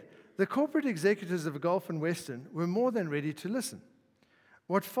instead, the corporate executives of Gulf and Western were more than ready to listen.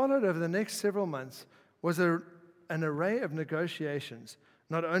 What followed over the next several months was an array of negotiations,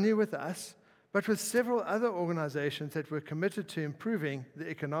 not only with us, but with several other organizations that were committed to improving the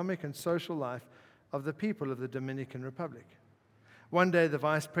economic and social life of the people of the Dominican Republic. One day, the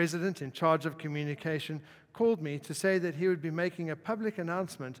vice president in charge of communication called me to say that he would be making a public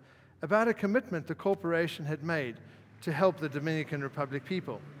announcement about a commitment the corporation had made to help the Dominican Republic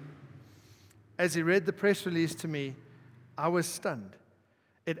people. As he read the press release to me, I was stunned.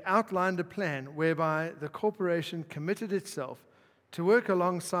 It outlined a plan whereby the corporation committed itself to work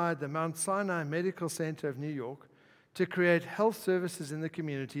alongside the Mount Sinai Medical Center of New York to create health services in the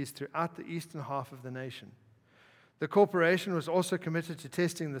communities throughout the eastern half of the nation. The corporation was also committed to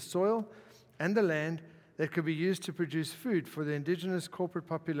testing the soil and the land that could be used to produce food for the indigenous corporate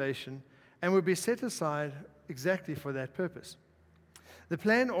population and would be set aside exactly for that purpose. The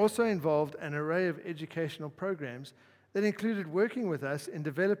plan also involved an array of educational programs that included working with us in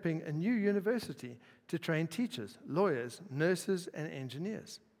developing a new university to train teachers, lawyers, nurses, and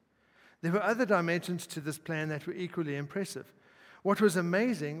engineers. There were other dimensions to this plan that were equally impressive. What was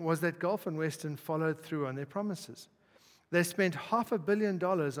amazing was that Gulf and Western followed through on their promises. They spent $500 million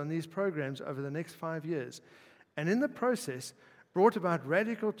on these programs over the next 5 years, and in the process brought about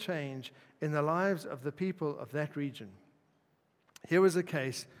radical change in the lives of the people of that region. Here was a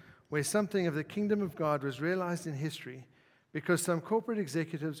case where something of the kingdom of God was realized in history because some corporate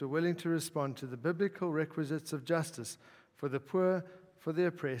executives were willing to respond to the biblical requisites of justice for the poor, for the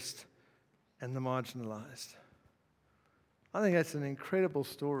oppressed, and the marginalized. I think that's an incredible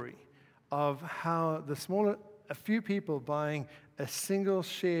story of how a few people buying a single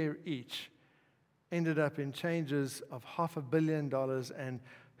share each ended up in changes of $500 million and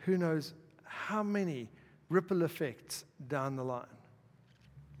who knows how many ripple effects down the line.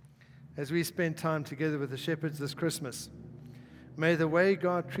 As we spend time together with the shepherds this Christmas, may the way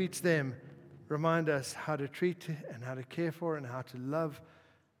God treats them remind us how to treat and how to care for and how to love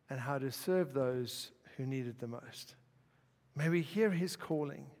and how to serve those who need it the most. May we hear his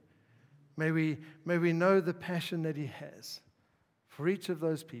calling. May we know the passion that he has for each of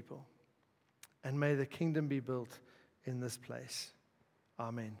those people. And may the kingdom be built in this place.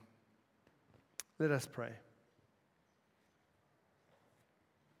 Amen. Let us pray.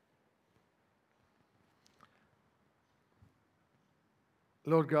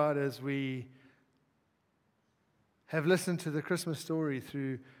 Lord God, as we have listened to the Christmas story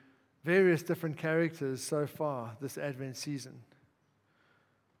through various different characters so far this Advent season,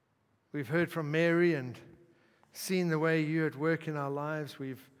 we've heard from Mary and seen the way you at work in our lives.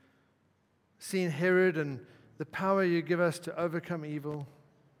 We've seen Herod and the power you give us to overcome evil.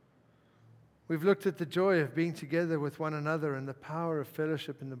 We've looked at the joy of being together with one another and the power of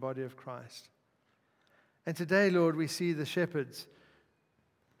fellowship in the body of Christ. And today, Lord, we see the shepherds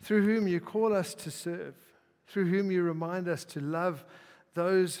through whom you call us to serve, through whom you remind us to love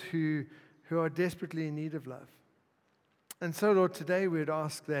those who are desperately in need of love. And so, Lord, today we would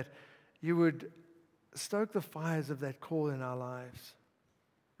ask that you would stoke the fires of that call in our lives.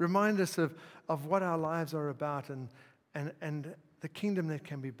 Remind us of what our lives are about and the kingdom that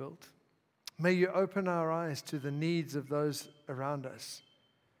can be built. May you open our eyes to the needs of those around us.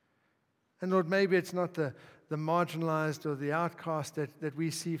 And Lord, maybe it's not the marginalized or the outcast that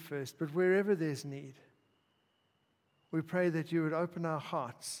we see first, but wherever there's need, we pray that you would open our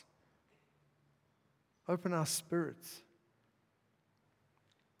hearts, open our spirits,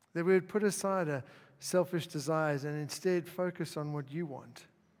 that we would put aside our selfish desires and instead focus on what you want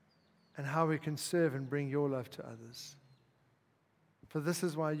and how we can serve and bring your love to others. For this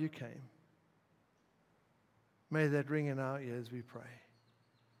is why you came. May that ring in our ears, we pray.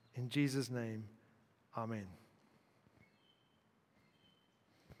 In Jesus' name, amen.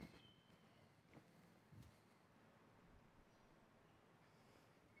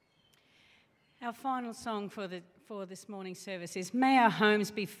 Our final song for this morning's service is "May Our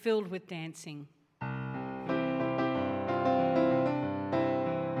Homes Be Filled with Dancing."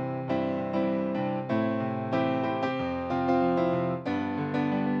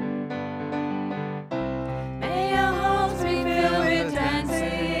 May our homes be filled with dancing.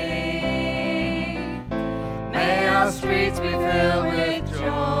 May our streets be filled with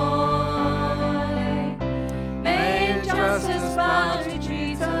joy. May injustice bow to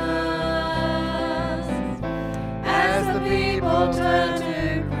Jesus. As the people turn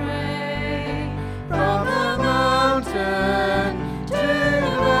to pray, from the mountain to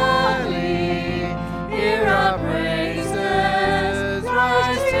the valley, hear our praises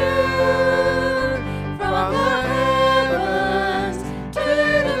rise to. From the heavens to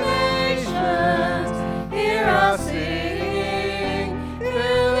the nations, hear our singing,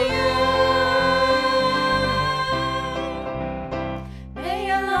 fill the air. May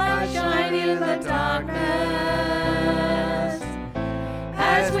your light shine in the darkness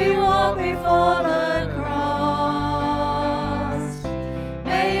as we walk before the cross.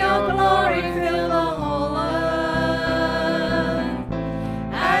 May your glory fill the whole earth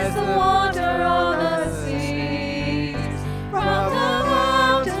as the water on the seas. From the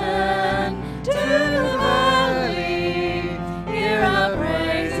mountain to the valley, hear our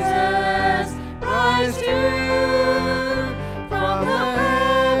praises rise to. From the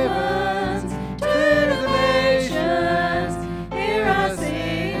heavens to the nations, hear our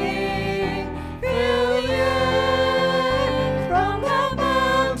singing, fill the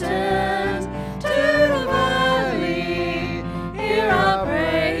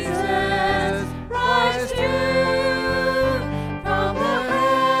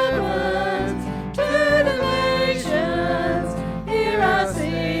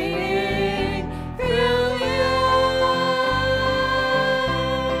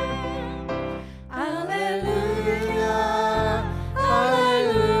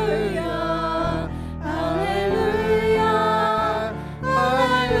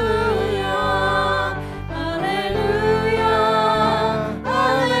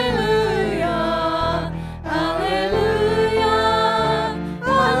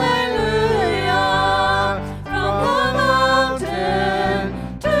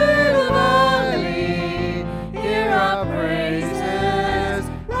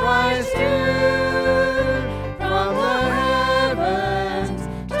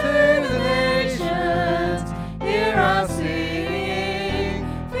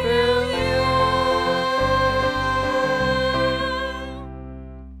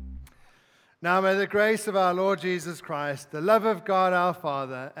Now may the grace of our Lord Jesus Christ, the love of God our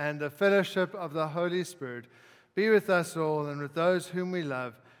Father, and the fellowship of the Holy Spirit be with us all and with those whom we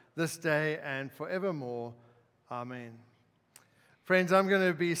love this day and forevermore. Amen. Friends, I'm going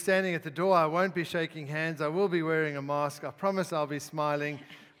to be standing at the door. I won't be shaking hands. I will be wearing a mask. I promise I'll be smiling.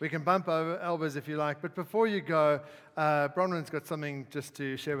 We can bump over elbows if you like. But before you go, Bronwyn's got something just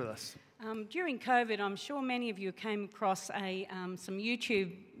to share with us. During COVID, I'm sure many of you came across some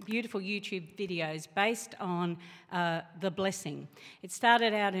beautiful YouTube videos based on the blessing. It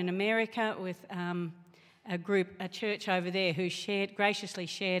started out in America with a church over there who graciously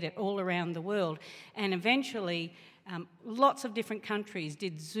shared it all around the world, and eventually lots of different countries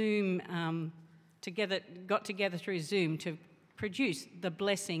did Zoom got together through Zoom to produce the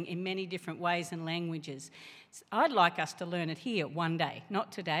blessing in many different ways and languages. I'd like us to learn it here one day,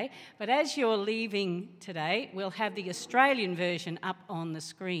 not today, but as you're leaving today, we'll have the Australian version up on the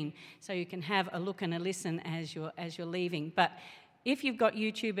screen, so you can have a look and a listen as you're leaving. But if you've got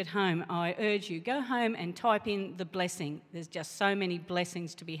YouTube at home, I urge you, go home and type in the blessing. There's just so many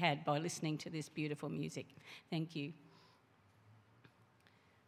blessings to be had by listening to this beautiful music. Thank you.